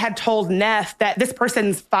 Anna had told Neff that this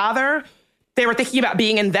person's father, they were thinking about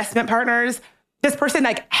being investment partners. This person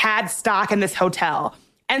had stock in this hotel.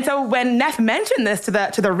 And so when Neff mentioned this to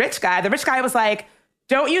the rich guy was like,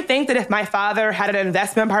 don't you think that if my father had an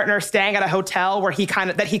investment partner staying at a hotel where he kind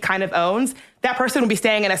of owns, that person would be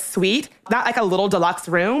staying in a suite, not like a little deluxe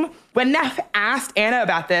room? When Neff asked Anna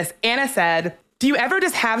about this, Anna said, do you ever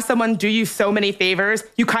just have someone do you so many favors,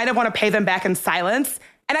 you kind of want to pay them back in silence?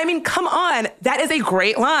 And I mean, come on, that is a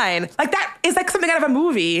great line. Like, that is like something out of a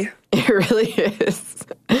movie. It really is.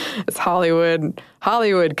 It's Hollywood.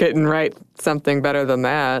 Hollywood couldn't write something better than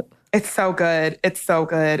that. It's so good. It's so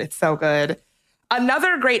good. It's so good.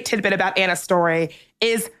 Another great tidbit about Anna's story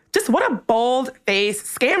is just what a bold-faced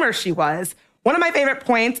scammer she was. One of my favorite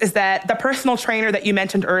points is that the personal trainer that you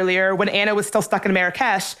mentioned earlier, when Anna was still stuck in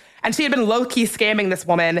Marrakesh, and she had been low-key scamming this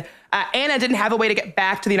woman, Anna didn't have a way to get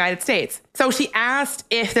back to the United States. So she asked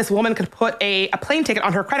if this woman could put a plane ticket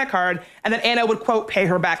on her credit card, and then Anna would, quote, pay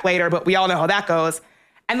her back later, but we all know how that goes.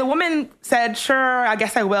 And the woman said, sure, I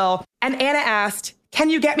guess I will. And Anna asked,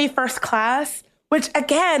 can you get me first class? Which,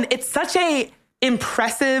 again, it's such a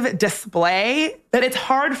impressive display that it's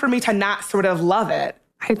hard for me to not sort of love it.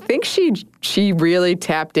 I think she really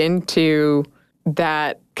tapped into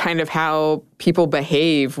that kind of how people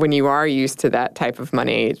behave when you are used to that type of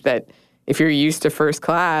money, that if you're used to first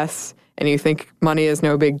class and you think money is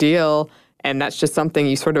no big deal and that's just something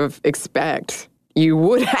you sort of expect, you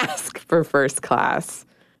would ask for first class.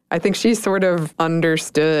 I think she sort of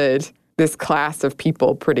understood this class of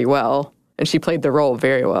people pretty well, and she played the role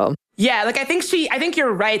very well. Yeah, I think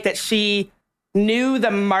you're right that she knew the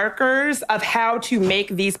markers of how to make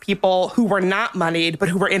these people who were not moneyed, but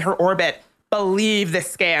who were in her orbit, believe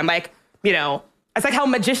this scam. It's like how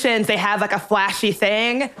magicians, they have a flashy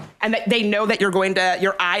thing and that they know that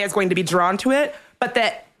your eye is going to be drawn to it, but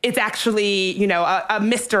that it's actually, a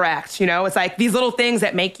misdirect, It's like these little things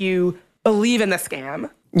that make you believe in the scam.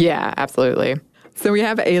 Yeah, absolutely. So we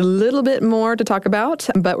have a little bit more to talk about,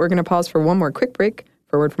 but we're going to pause for one more quick break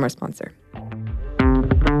for a word from our sponsor.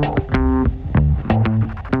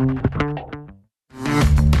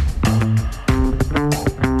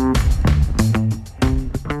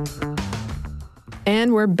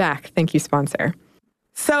 And we're back. Thank you, sponsor.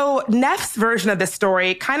 So Neff's version of this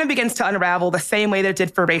story kind of begins to unravel the same way that it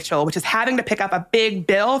did for Rachel, which is having to pick up a big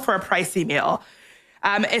bill for a pricey meal.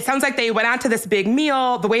 It sounds like they went out to this big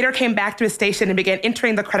meal. The waiter came back to his station and began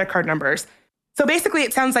entering the credit card numbers. So basically,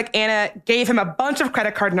 it sounds like Anna gave him a bunch of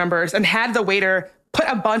credit card numbers and had the waiter put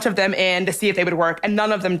a bunch of them in to see if they would work, and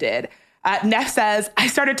none of them did. Neff says, I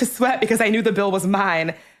started to sweat because I knew the bill was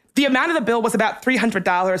mine. The amount of the bill was about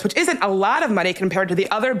 $300, which isn't a lot of money compared to the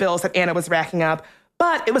other bills that Anna was racking up,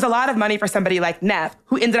 but it was a lot of money for somebody like Neff,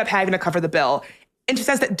 who ended up having to cover the bill. And she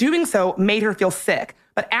says that doing so made her feel sick.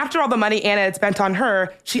 But after all the money Anna had spent on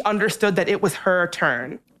her, she understood that it was her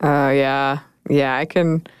turn. Oh, yeah. Yeah, I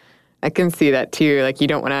can see that too. You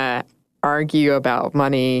don't want to argue about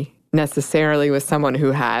money necessarily with someone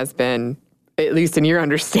who has been, at least in your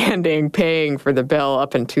understanding, paying for the bill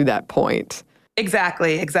up until that point.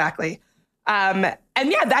 Exactly. And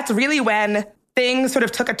yeah, that's really when things sort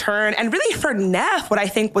of took a turn. And really for Neff, what I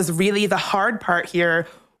think was really the hard part here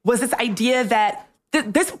was this idea that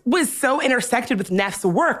this was so intersected with Neff's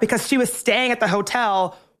work because she was staying at the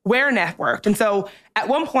hotel where Neff worked. And so at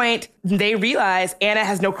one point, they realized Anna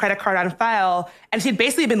has no credit card on file, and she'd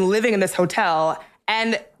basically been living in this hotel.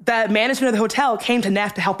 And the management of the hotel came to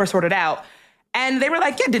Neff to help her sort it out. And they were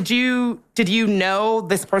like, yeah, did you know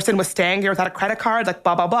this person was staying here without a credit card? Like,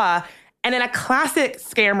 blah, blah, blah. And in a classic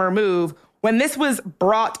scammer move, when this was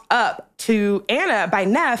brought up to Anna by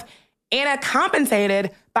Neff, Anna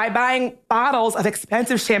compensated by buying bottles of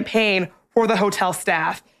expensive champagne for the hotel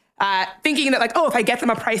staff, thinking that like, oh, if I get them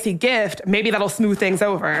a pricey gift, maybe that'll smooth things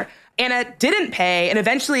over. Anna didn't pay, and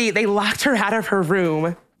eventually they locked her out of her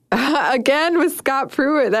room. Again, with Scott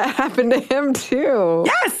Pruitt, that happened to him too.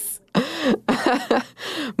 Yes!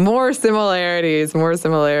 More similarities.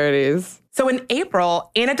 So in April,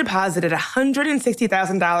 Anna deposited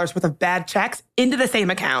 $160,000 worth of bad checks into the same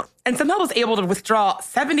account, and somehow was able to withdraw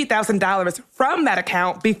 $70,000 from that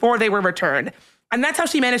account before they were returned. And that's how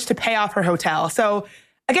she managed to pay off her hotel. So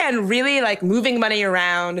again, really like moving money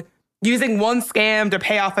around, using one scam to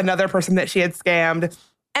pay off another person that she had scammed.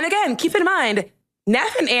 And again, keep in mind,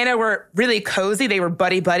 Neff and Anna were really cozy. They were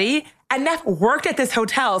buddy-buddy. And Neff worked at this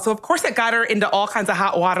hotel. So of course it got her into all kinds of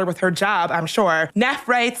hot water with her job, I'm sure. Neff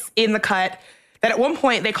writes in the cut that at one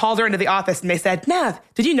point they called her into the office and they said, Neff,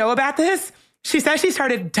 did you know about this? She says she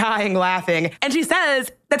started dying laughing. And she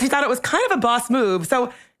says that she thought it was kind of a boss move.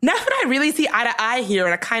 So Neff and I really see eye to eye here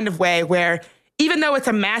in a kind of way where even though it's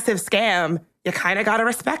a massive scam, you kind of got to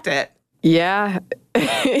respect it. Yeah.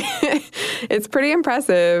 It's pretty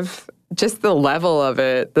impressive. Just the level of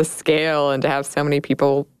it, the scale, and to have so many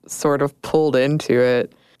people sort of pulled into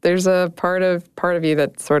it. There's a part of you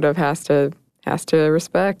that sort of has to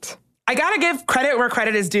respect. I got to give credit where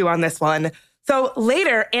credit is due on this one. So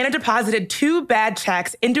later, Anna deposited 2 bad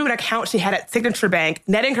checks into an account she had at Signature Bank,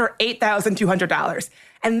 netting her $8,200.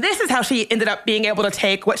 And this is how she ended up being able to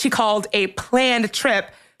take what she called a planned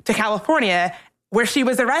trip to California, where she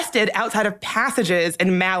was arrested outside of Passages in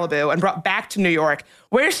Malibu and brought back to New York,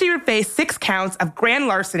 where she would face 6 counts of grand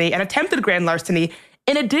larceny and attempted grand larceny,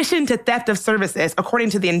 in addition to theft of services, according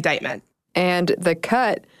to the indictment. And the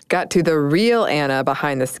cut got to the real Anna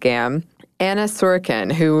behind the scam, Anna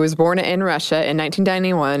Sorokin, who was born in Russia in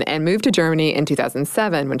 1991 and moved to Germany in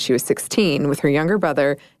 2007 when she was 16 with her younger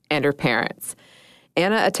brother and her parents.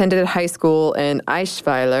 Anna attended high school in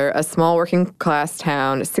Eichweiler, a small working-class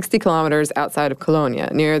town 60 kilometers outside of Cologne,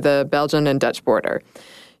 near the Belgian and Dutch border.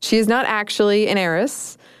 She is not actually an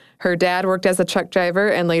heiress. Her dad worked as a truck driver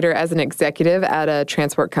and later as an executive at a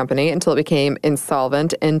transport company until it became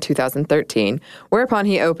insolvent in 2013, whereupon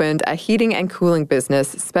he opened a heating and cooling business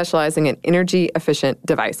specializing in energy-efficient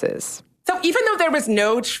devices. So even though there was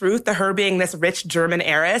no truth to her being this rich German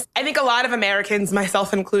heiress, I think a lot of Americans,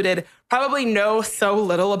 myself included, probably know so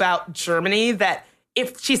little about Germany that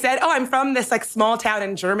if she said, oh, I'm from this like small town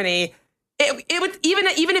in Germany, it would,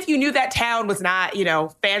 even if you knew that town was not,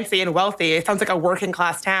 fancy and wealthy, it sounds like a working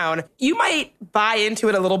class town, you might buy into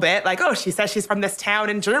it a little bit. Like, oh, she says she's from this town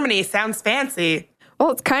in Germany, sounds fancy. Well,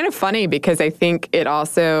 it's kind of funny because I think it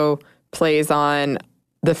also plays on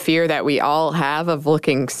the fear that we all have of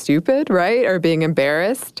looking stupid, right? Or being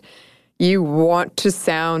embarrassed. You want to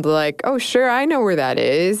sound like, oh, sure, I know where that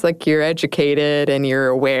is. Like you're educated and you're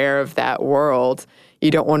aware of that world. You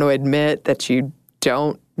don't want to admit that you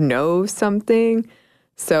don't know something.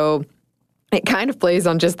 So it kind of plays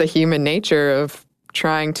on just the human nature of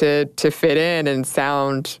trying to fit in and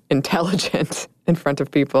sound intelligent in front of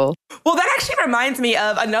people. Well, that actually reminds me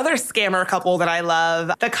of another scammer couple that I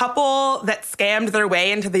love. The couple that scammed their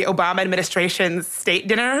way into the Obama administration's state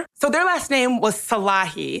dinner. So their last name was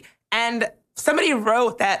Salahi. And somebody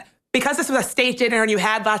wrote that because this was a state dinner and you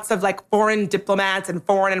had lots of like foreign diplomats and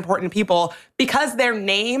foreign important people, because their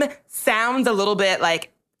name sounds a little bit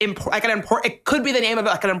like it could be the name of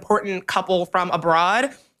like an important couple from abroad,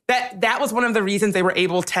 that was one of the reasons they were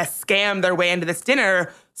able to scam their way into this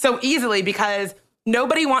dinner so easily, because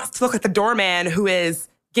nobody wants to look like the doorman who is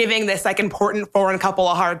giving this like important foreign couple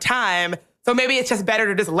a hard time. So maybe it's just better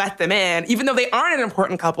to just let them in, even though they aren't an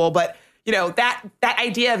important couple. But, that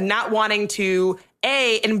idea of not wanting to,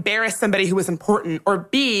 A, embarrass somebody who was important, or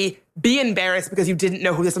B, be embarrassed because you didn't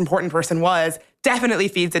know who this important person was, definitely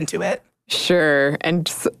feeds into it. Sure. And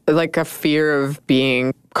like a fear of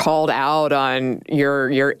being called out on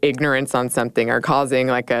your ignorance on something or causing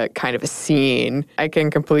like a kind of a scene. I can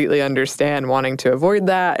completely understand wanting to avoid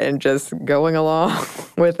that and just going along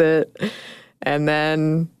with it. And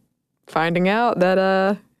then finding out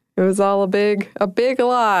that it was all a big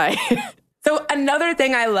lie. So another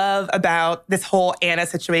thing I love about this whole Anna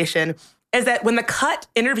situation is that when The Cut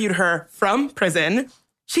interviewed her from prison,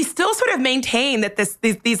 she still sort of maintained that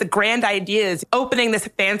these grand ideas, opening this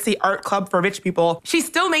fancy art club for rich people, she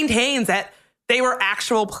still maintains that they were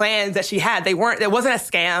actual plans that she had. It wasn't a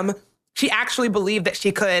scam. She actually believed that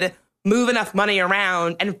she could move enough money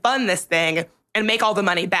around and fund this thing and make all the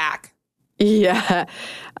money back. Yeah.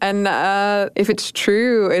 And if it's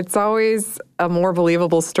true, it's always a more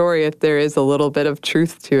believable story if there is a little bit of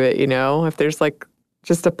truth to it, if there's like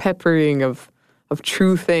just a peppering of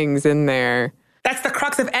true things in there. That's the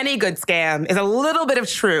crux of any good scam, is a little bit of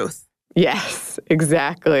truth. Yes,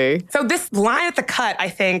 exactly. So this line at The Cut, I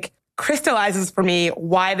think, crystallizes for me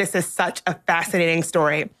why this is such a fascinating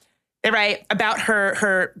story. They write about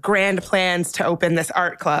her grand plans to open this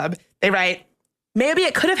art club. They write, maybe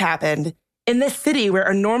it could have happened in this city where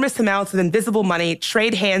enormous amounts of invisible money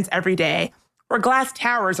trade hands every day, where glass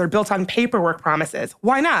towers are built on paperwork promises.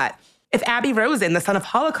 Why not? If Abby Rosen, the son of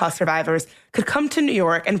Holocaust survivors, could come to New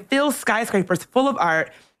York and fill skyscrapers full of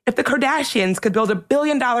art, if the Kardashians could build $1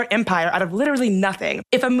 billion empire out of literally nothing,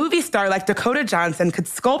 if a movie star like Dakota Johnson could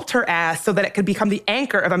sculpt her ass so that it could become the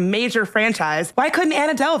anchor of a major franchise, why couldn't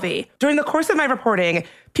Anna Delvey? During the course of my reporting,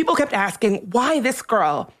 people kept asking, why this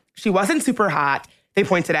girl? She wasn't super hot, they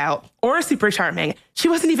pointed out, or super charming. She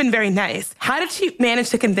wasn't even very nice. How did she manage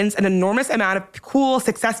to convince an enormous amount of cool,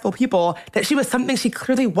 successful people that she was something she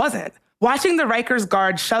clearly wasn't? Watching the Rikers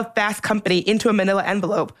guard shove Fast Company into a manila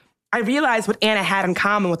envelope, I realized what Anna had in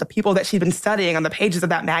common with the people that she'd been studying on the pages of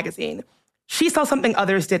that magazine. She saw something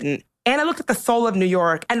others didn't. Anna looked at the soul of New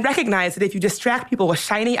York and recognized that if you distract people with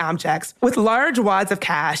shiny objects, with large wads of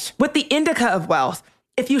cash, with the indica of wealth,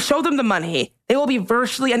 if you show them the money, they will be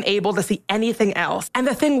virtually unable to see anything else. And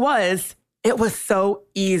the thing was, it was so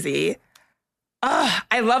easy.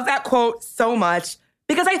 I love that quote so much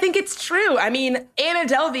because I think it's true. I mean, Anna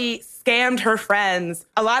Delvey scammed her friends,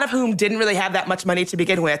 a lot of whom didn't really have that much money to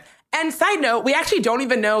begin with. And side note, we actually don't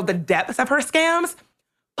even know the depths of her scams.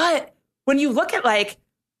 But when you look at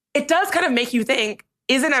it does kind of make you think,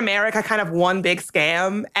 isn't America kind of one big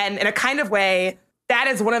scam? And in a kind of way, that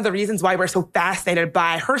is one of the reasons why we're so fascinated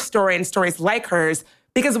by her story and stories like hers,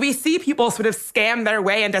 because we see people sort of scam their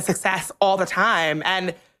way into success all the time.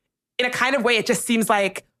 And in a kind of way, it just seems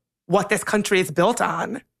like what this country is built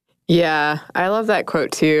on. Yeah, I love that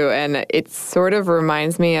quote too. And it sort of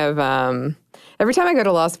reminds me of every time I go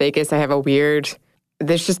to Las Vegas,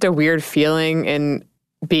 there's just a weird feeling in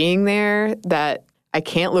being there that I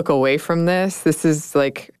can't look away from this. This is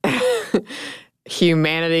like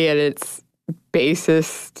humanity at its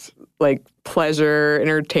basest, like pleasure,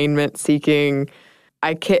 entertainment seeking.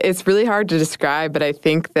 It's really hard to describe, but I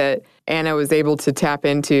think that Anna was able to tap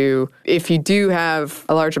into, if you do have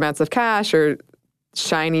large amounts of cash or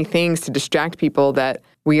shiny things to distract people, that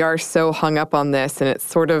we are so hung up on this, and it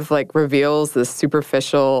sort of like reveals this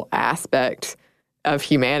superficial aspect of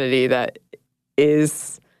humanity that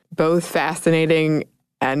is both fascinating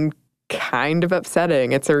and kind of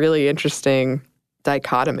upsetting. It's a really interesting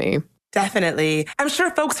dichotomy. Definitely. I'm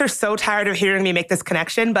sure folks are so tired of hearing me make this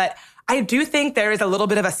connection, but I do think there is a little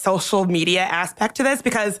bit of a social media aspect to this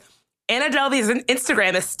because Anna Delvey's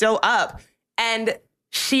Instagram is still up, and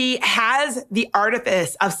she has the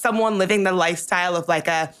artifice of someone living the lifestyle of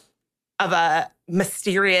a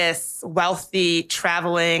mysterious, wealthy,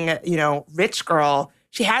 traveling, rich girl.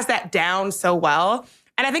 She has that down so well.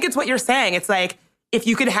 And I think it's what you're saying. It's like, if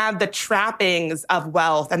you could have the trappings of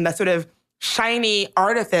wealth and the sort of shiny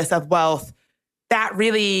artifice of wealth, that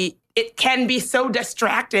really, it can be so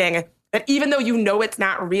distracting that even though you know it's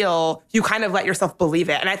not real, you kind of let yourself believe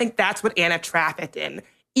it. And I think that's what Anna trafficked in.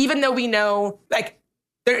 Even though we know,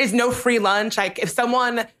 there is no free lunch. If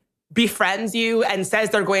someone befriends you and says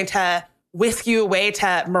they're going to whisk you away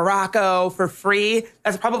to Morocco for free,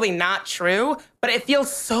 that's probably not true. But it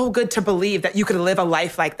feels so good to believe that you could live a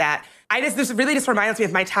life like that. This really just reminds me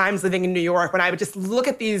of my times living in New York when I would just look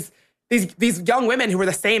at these young women who were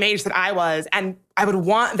the same age that I was, and I would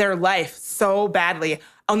want their life so badly.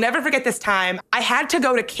 I'll never forget this time. I had to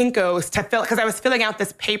go to Kinko's because I was filling out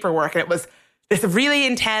this paperwork, and it was this really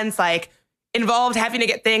intense, involved having to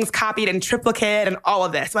get things copied in triplicate and all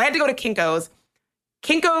of this. So I had to go to Kinko's.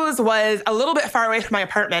 Kinko's was a little bit far away from my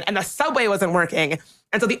apartment, and the subway wasn't working.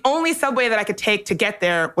 And so the only subway that I could take to get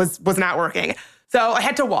there was not working. So I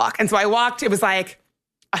had to walk. And so I walked, it was like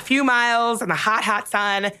a few miles in the hot, hot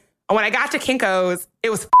sun. And when I got to Kinko's, it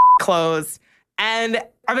was closed. And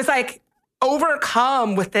I was like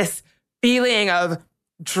overcome with this feeling of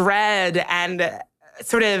dread and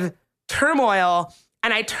sort of turmoil.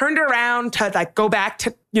 And I turned around to like go back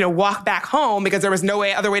to, walk back home because there was no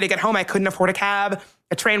other way to get home. I couldn't afford a cab.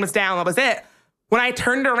 The train was down. That was it. When I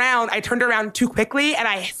turned around too quickly and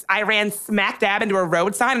I ran smack dab into a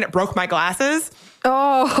road sign and it broke my glasses.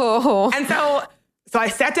 Oh. And so I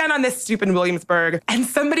sat down on this stoop in Williamsburg and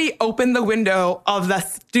somebody opened the window of the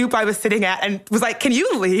stoop I was sitting at and was like, "Can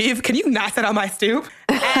you leave? Can you not sit on my stoop?"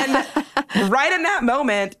 And right in that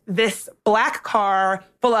moment, this black car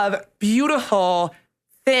full of beautiful,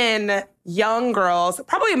 thin, young girls,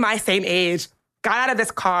 probably my same age, got out of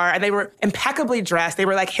this car and they were impeccably dressed. They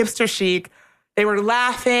were like hipster chic. They were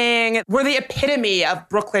laughing. Were the epitome of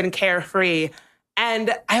Brooklyn carefree.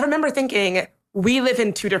 And I remember thinking, we live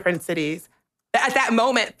in two different cities. At that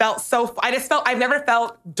moment, I've never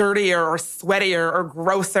felt dirtier or sweatier or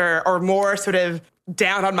grosser or more sort of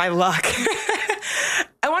down on my luck.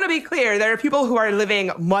 I want to be clear, there are people who are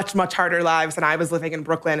living much, much harder lives than I was living in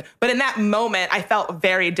Brooklyn. But in that moment, I felt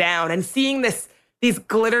very down. And seeing these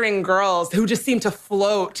glittering girls who just seemed to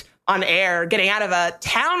float on air, getting out of a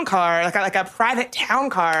town car, like a private town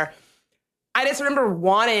car, I just remember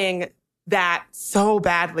wanting that so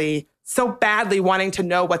badly wanting to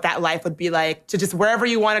know what that life would be like, to just wherever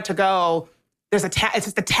you wanted to go, it's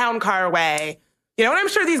just a town car away. And I'm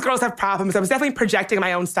sure these girls have problems. I was definitely projecting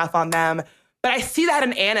my own stuff on them. But I see that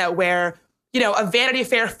in Anna where, a Vanity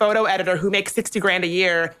Fair photo editor who makes $60,000 a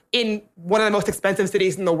year in one of the most expensive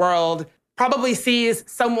cities in the world probably sees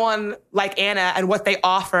someone like Anna and what they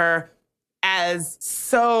offer as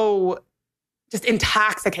so just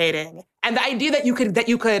intoxicating. And the idea that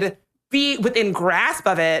you could be within grasp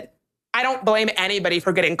of it, I don't blame anybody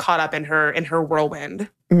for getting caught up in her whirlwind.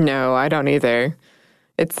 No, I don't either.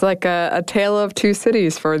 It's like a tale of two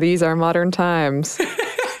cities for these our modern times.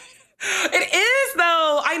 It is,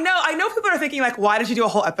 though. I know people are thinking, like, why did you do a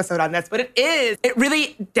whole episode on this? But it is. It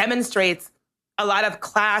really demonstrates a lot of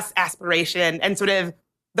class aspiration and sort of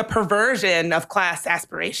the perversion of class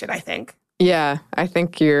aspiration, I think. Yeah, I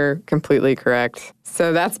think you're completely correct.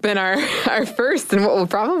 So that's been our first and what will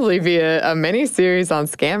probably be a mini-series on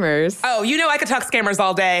scammers. Oh, I could talk scammers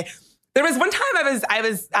all day. There was one time I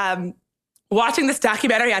was watching this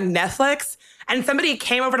documentary on Netflix and somebody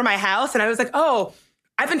came over to my house and I was like, oh,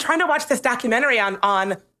 I've been trying to watch this documentary on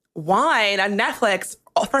wine on Netflix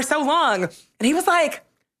for so long. And he was like,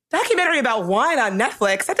 documentary about wine on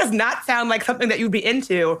Netflix? That does not sound like something that you'd be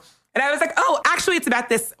into. And I was like, oh, actually, it's about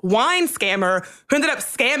this wine scammer who ended up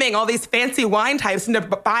scamming all these fancy wine types into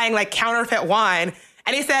buying like counterfeit wine.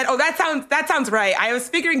 And he said, oh, that sounds right. I was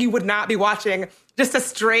figuring you would not be watching just a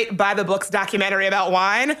straight by the books documentary about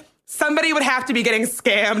wine. Somebody would have to be getting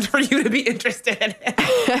scammed for you to be interested in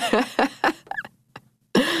it.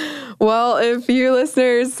 Well, if you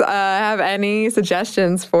listeners have any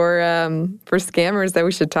suggestions for scammers that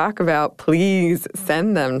we should talk about, please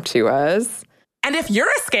send them to us. And if you're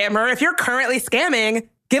a scammer, if you're currently scamming,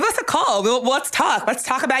 give us a call. Let's talk. Let's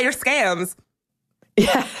talk about your scams.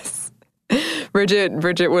 Yes. Bridget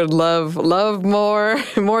would love more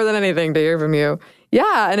than anything to hear from you.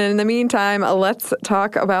 Yeah, and in the meantime, let's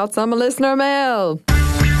talk about some listener mail.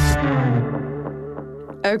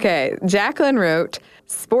 Okay, Jacqueline wrote,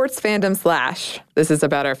 Sports fandom / this is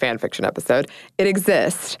about our fan fiction episode. It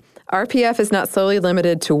exists. RPF is not solely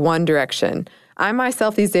limited to one direction. I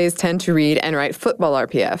myself these days tend to read and write football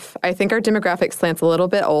RPF. I think our demographic slants a little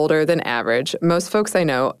bit older than average. Most folks I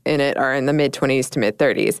know in it are in the mid-20s to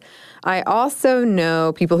mid-30s. I also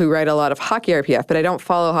know people who write a lot of hockey RPF, but I don't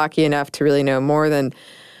follow hockey enough to really know more than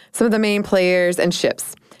some of the main players and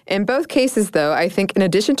ships. In both cases, though, I think in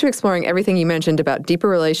addition to exploring everything you mentioned about deeper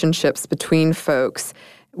relationships between folks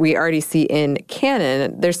we already see in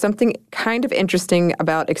canon, there's something kind of interesting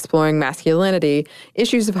about exploring masculinity,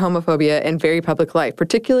 issues of homophobia, and very public life,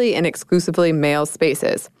 particularly in exclusively male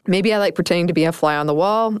spaces. Maybe I like pretending to be a fly on the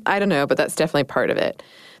wall. I don't know, but that's definitely part of it.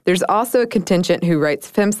 There's also a contingent who writes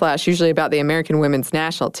fem / usually about the American women's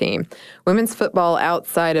national team. Women's football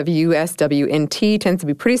outside of USWNT tends to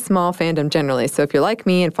be pretty small fandom generally, so if you're like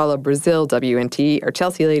me and follow Brazil WNT or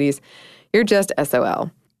Chelsea ladies, you're just SOL.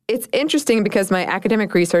 It's interesting because my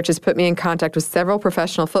academic research has put me in contact with several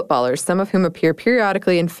professional footballers, some of whom appear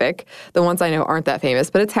periodically in fic. The ones I know aren't that famous,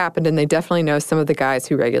 but it's happened, and they definitely know some of the guys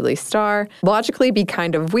who regularly star. Logically be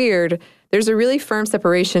kind of weird. There's a really firm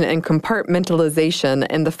separation and compartmentalization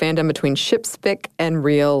in the fandom between ships fic and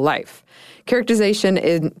real life. Characterization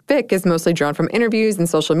in fic is mostly drawn from interviews and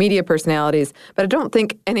social media personalities, but I don't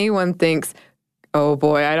think anyone thinks, oh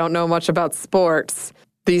boy, I don't know much about sports.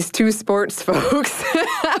 These two sports folks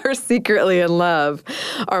are secretly in love,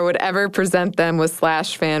 or would ever present them with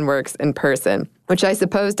Slash fan works in person, which I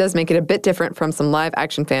suppose does make it a bit different from some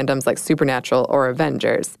live-action fandoms like Supernatural or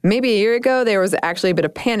Avengers. Maybe a year ago, there was actually a bit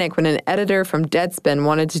of panic when an editor from Deadspin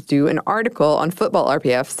wanted to do an article on football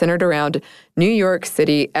RPF centered around New York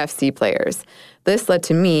City FC players. This led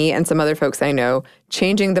to me and some other folks I know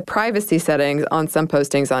changing the privacy settings on some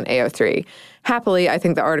postings on AO3. Happily, I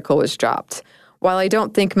think the article was dropped. While I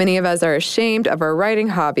don't think many of us are ashamed of our writing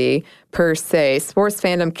hobby, per se, sports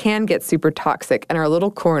fandom can get super toxic, and our little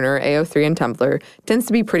corner, AO3 and Tumblr, tends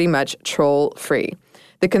to be pretty much troll-free.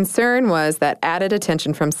 The concern was that added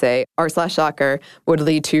attention from, say, r/soccer would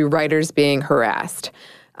lead to writers being harassed.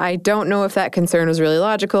 I don't know if that concern was really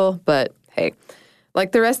logical, but hey.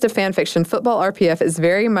 Like the rest of fanfiction, football RPF is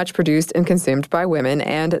very much produced and consumed by women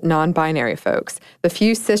and non-binary folks. The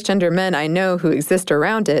few cisgender men I know who exist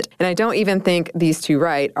around it, and I don't even think these two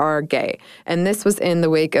write, are gay. And this was in the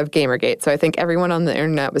wake of Gamergate, so I think everyone on the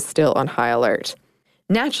internet was still on high alert.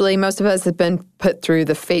 Naturally, most of us have been put through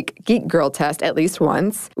the fake geek girl test at least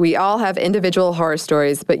once. We all have individual horror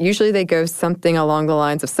stories, but usually they go something along the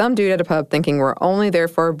lines of some dude at a pub thinking we're only there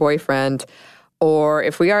for a boyfriend, or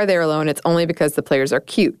if we are there alone, it's only because the players are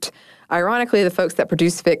cute. Ironically, the folks that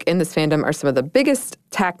produce fic in this fandom are some of the biggest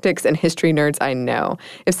tactics and history nerds I know.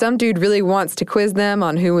 If some dude really wants to quiz them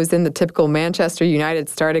on who was in the typical Manchester United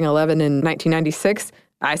starting 11 in 1996,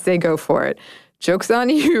 I say go for it. Joke's on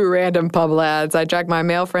you, random pub lads. I drag my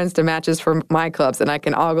male friends to matches for my clubs, and I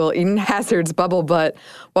can ogle Eden Hazard's bubble butt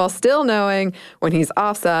while still knowing when he's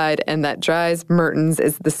offside and that Dries Mertens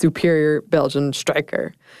is the superior Belgian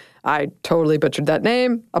striker. I totally butchered that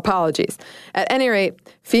name. Apologies. At any rate,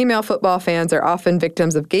 female football fans are often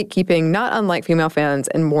victims of gatekeeping, not unlike female fans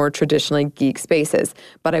in more traditionally geek spaces.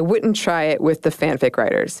 But I wouldn't try it with the fanfic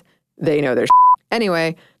writers. They know their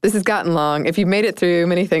Anyway, this has gotten long. If you've made it through,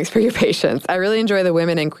 many thanks for your patience. I really enjoy the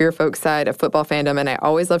women and queer folk side of football fandom, and I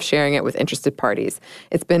always love sharing it with interested parties.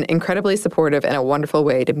 It's been incredibly supportive and a wonderful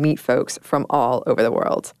way to meet folks from all over the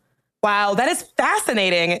world. Wow, that is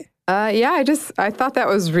fascinating. I thought that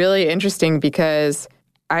was really interesting because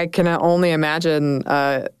I can only imagine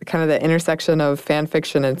kind of the intersection of fan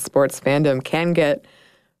fiction and sports fandom can get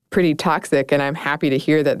pretty toxic. And I'm happy to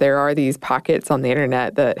hear that there are these pockets on the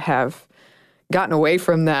internet that have gotten away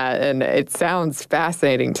from that. And it sounds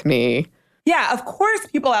fascinating to me. Yeah, of course,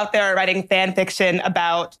 people out there are writing fan fiction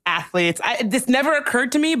about athletes. This never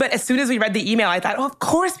occurred to me, but as soon as we read the email, I thought, oh, of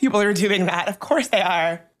course people are doing that. Of course they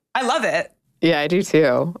are. I love it. Yeah, I do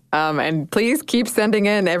too. And please keep sending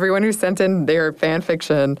in everyone who sent in their fan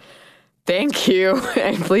fiction. Thank you.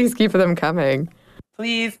 And please keep them coming.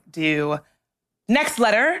 Please do. Next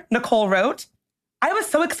letter, Nicole wrote, I was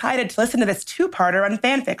so excited to listen to this two-parter on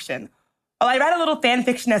fan fiction. While I read a little fan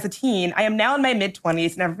fiction as a teen, I am now in my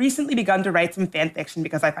mid-20s and have recently begun to write some fan fiction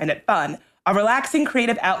because I find it fun, a relaxing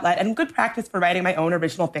creative outlet, and good practice for writing my own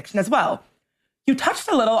original fiction as well. You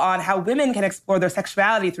touched a little on how women can explore their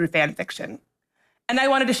sexuality through fan fiction. And I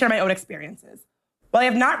wanted to share my own experiences. While I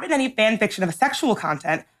have not written any fan fiction of sexual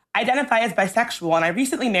content, I identify as bisexual, and I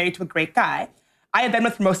recently married to a great guy I have been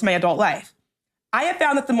with for most of my adult life. I have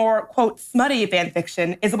found that the more, quote, smutty fan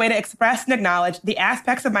fiction is a way to express and acknowledge the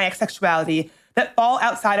aspects of my sexuality that fall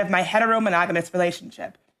outside of my hetero-monogamous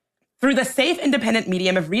relationship. Through the safe, independent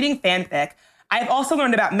medium of reading fanfic, I have also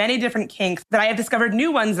learned about many different kinks that I have discovered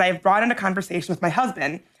new ones that I have brought into conversation with my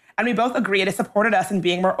husband, and we both agree it has supported us in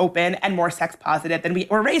being more open and more sex positive than we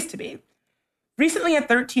were raised to be. Recently, a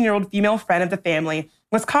 13-year-old female friend of the family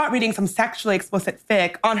was caught reading some sexually explicit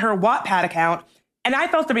fic on her Wattpad account, and I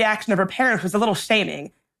felt the reaction of her parents was a little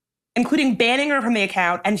shaming, including banning her from the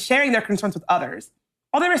account and sharing their concerns with others.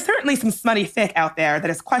 While there is certainly some smutty fic out there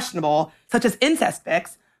that is questionable, such as incest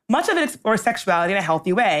fics, much of it explores sexuality in a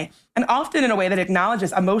healthy way, and often in a way that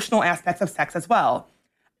acknowledges emotional aspects of sex as well.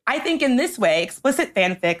 I think in this way, explicit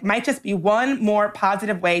fanfic might just be one more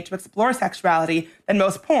positive way to explore sexuality than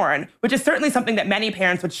most porn, which is certainly something that many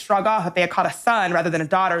parents would shrug off if they had caught a son rather than a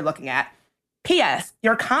daughter looking at. P.S.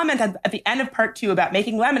 Your comment at the end of part 2 about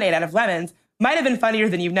making lemonade out of lemons might have been funnier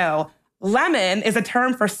than you know. Lemon is a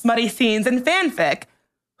term for smutty scenes in fanfic.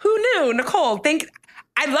 Who knew? Nicole,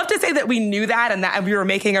 I'd love to say that we knew that and that we were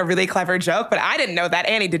making a really clever joke, but I didn't know that.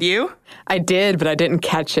 Annie, did you? I did, but I didn't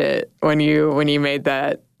catch it when you made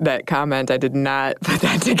that comment. I did not put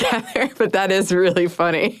that together, but that is really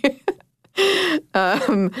funny.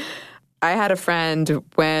 I had a friend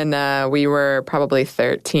when we were probably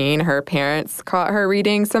 13. Her parents caught her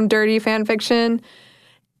reading some dirty fan fiction.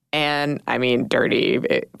 And I mean, dirty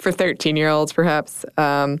for 13-year-olds, perhaps.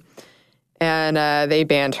 And they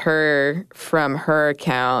banned her from her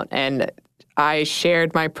account. And I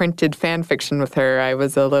shared my printed fan fiction with her. I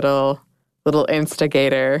was a little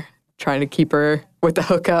instigator trying to keep her with the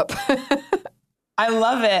hookup. I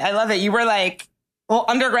love it. I love it. You were like, well,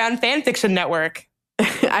 underground fan fiction network.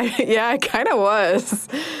 I kind of was.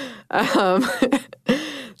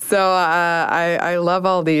 So I love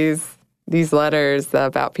all these letters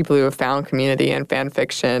about people who have found community in fan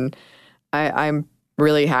fiction. I'm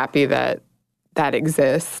really happy that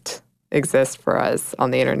exists for us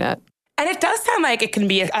on the internet. And it does sound like it can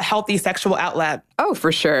be a healthy sexual outlet. Oh,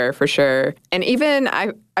 for sure, for sure. And even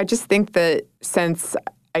I just think that since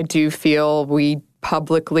I do feel we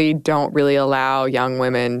publicly don't really allow young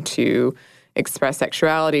women to express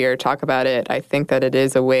sexuality or talk about it, I think that it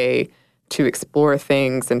is a way to explore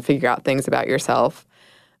things and figure out things about yourself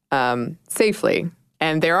safely.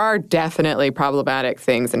 And there are definitely problematic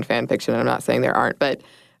things in fan fiction. I'm not saying there aren't, but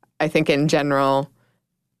I think in general,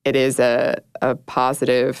 it is a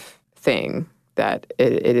positive thing that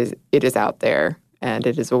it is out there, and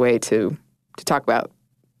it is a way to talk about,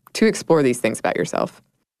 to explore these things about yourself.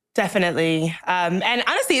 Definitely. And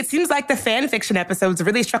honestly, it seems like the fan fiction episodes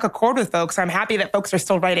really struck a chord with folks. So I'm happy that folks are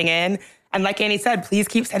still writing in. And like Annie said, please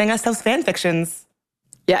keep sending us those fan fictions.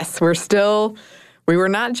 Yes, we were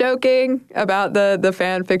not joking about the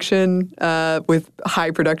fan fiction with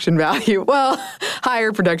high production value. Well,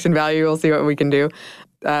 higher production value. We'll see what we can do.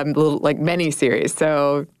 Little, like mini series.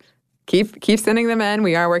 So keep sending them in.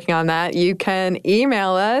 We are working on that. You can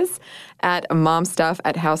email us at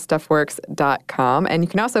momstuff@howstuffworks.com. And you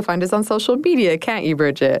can also find us on social media, can't you,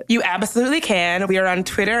 Bridget? You absolutely can. We are on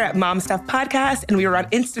Twitter at momstuffpodcast, and we are on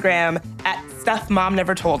Instagram at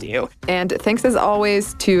stuffmomnevertoldyou. And thanks as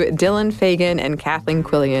always to Dylan Fagan and Kathleen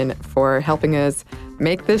Quillian for helping us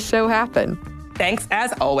make this show happen. Thanks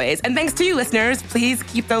as always. And thanks to you, listeners. Please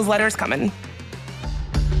keep those letters coming.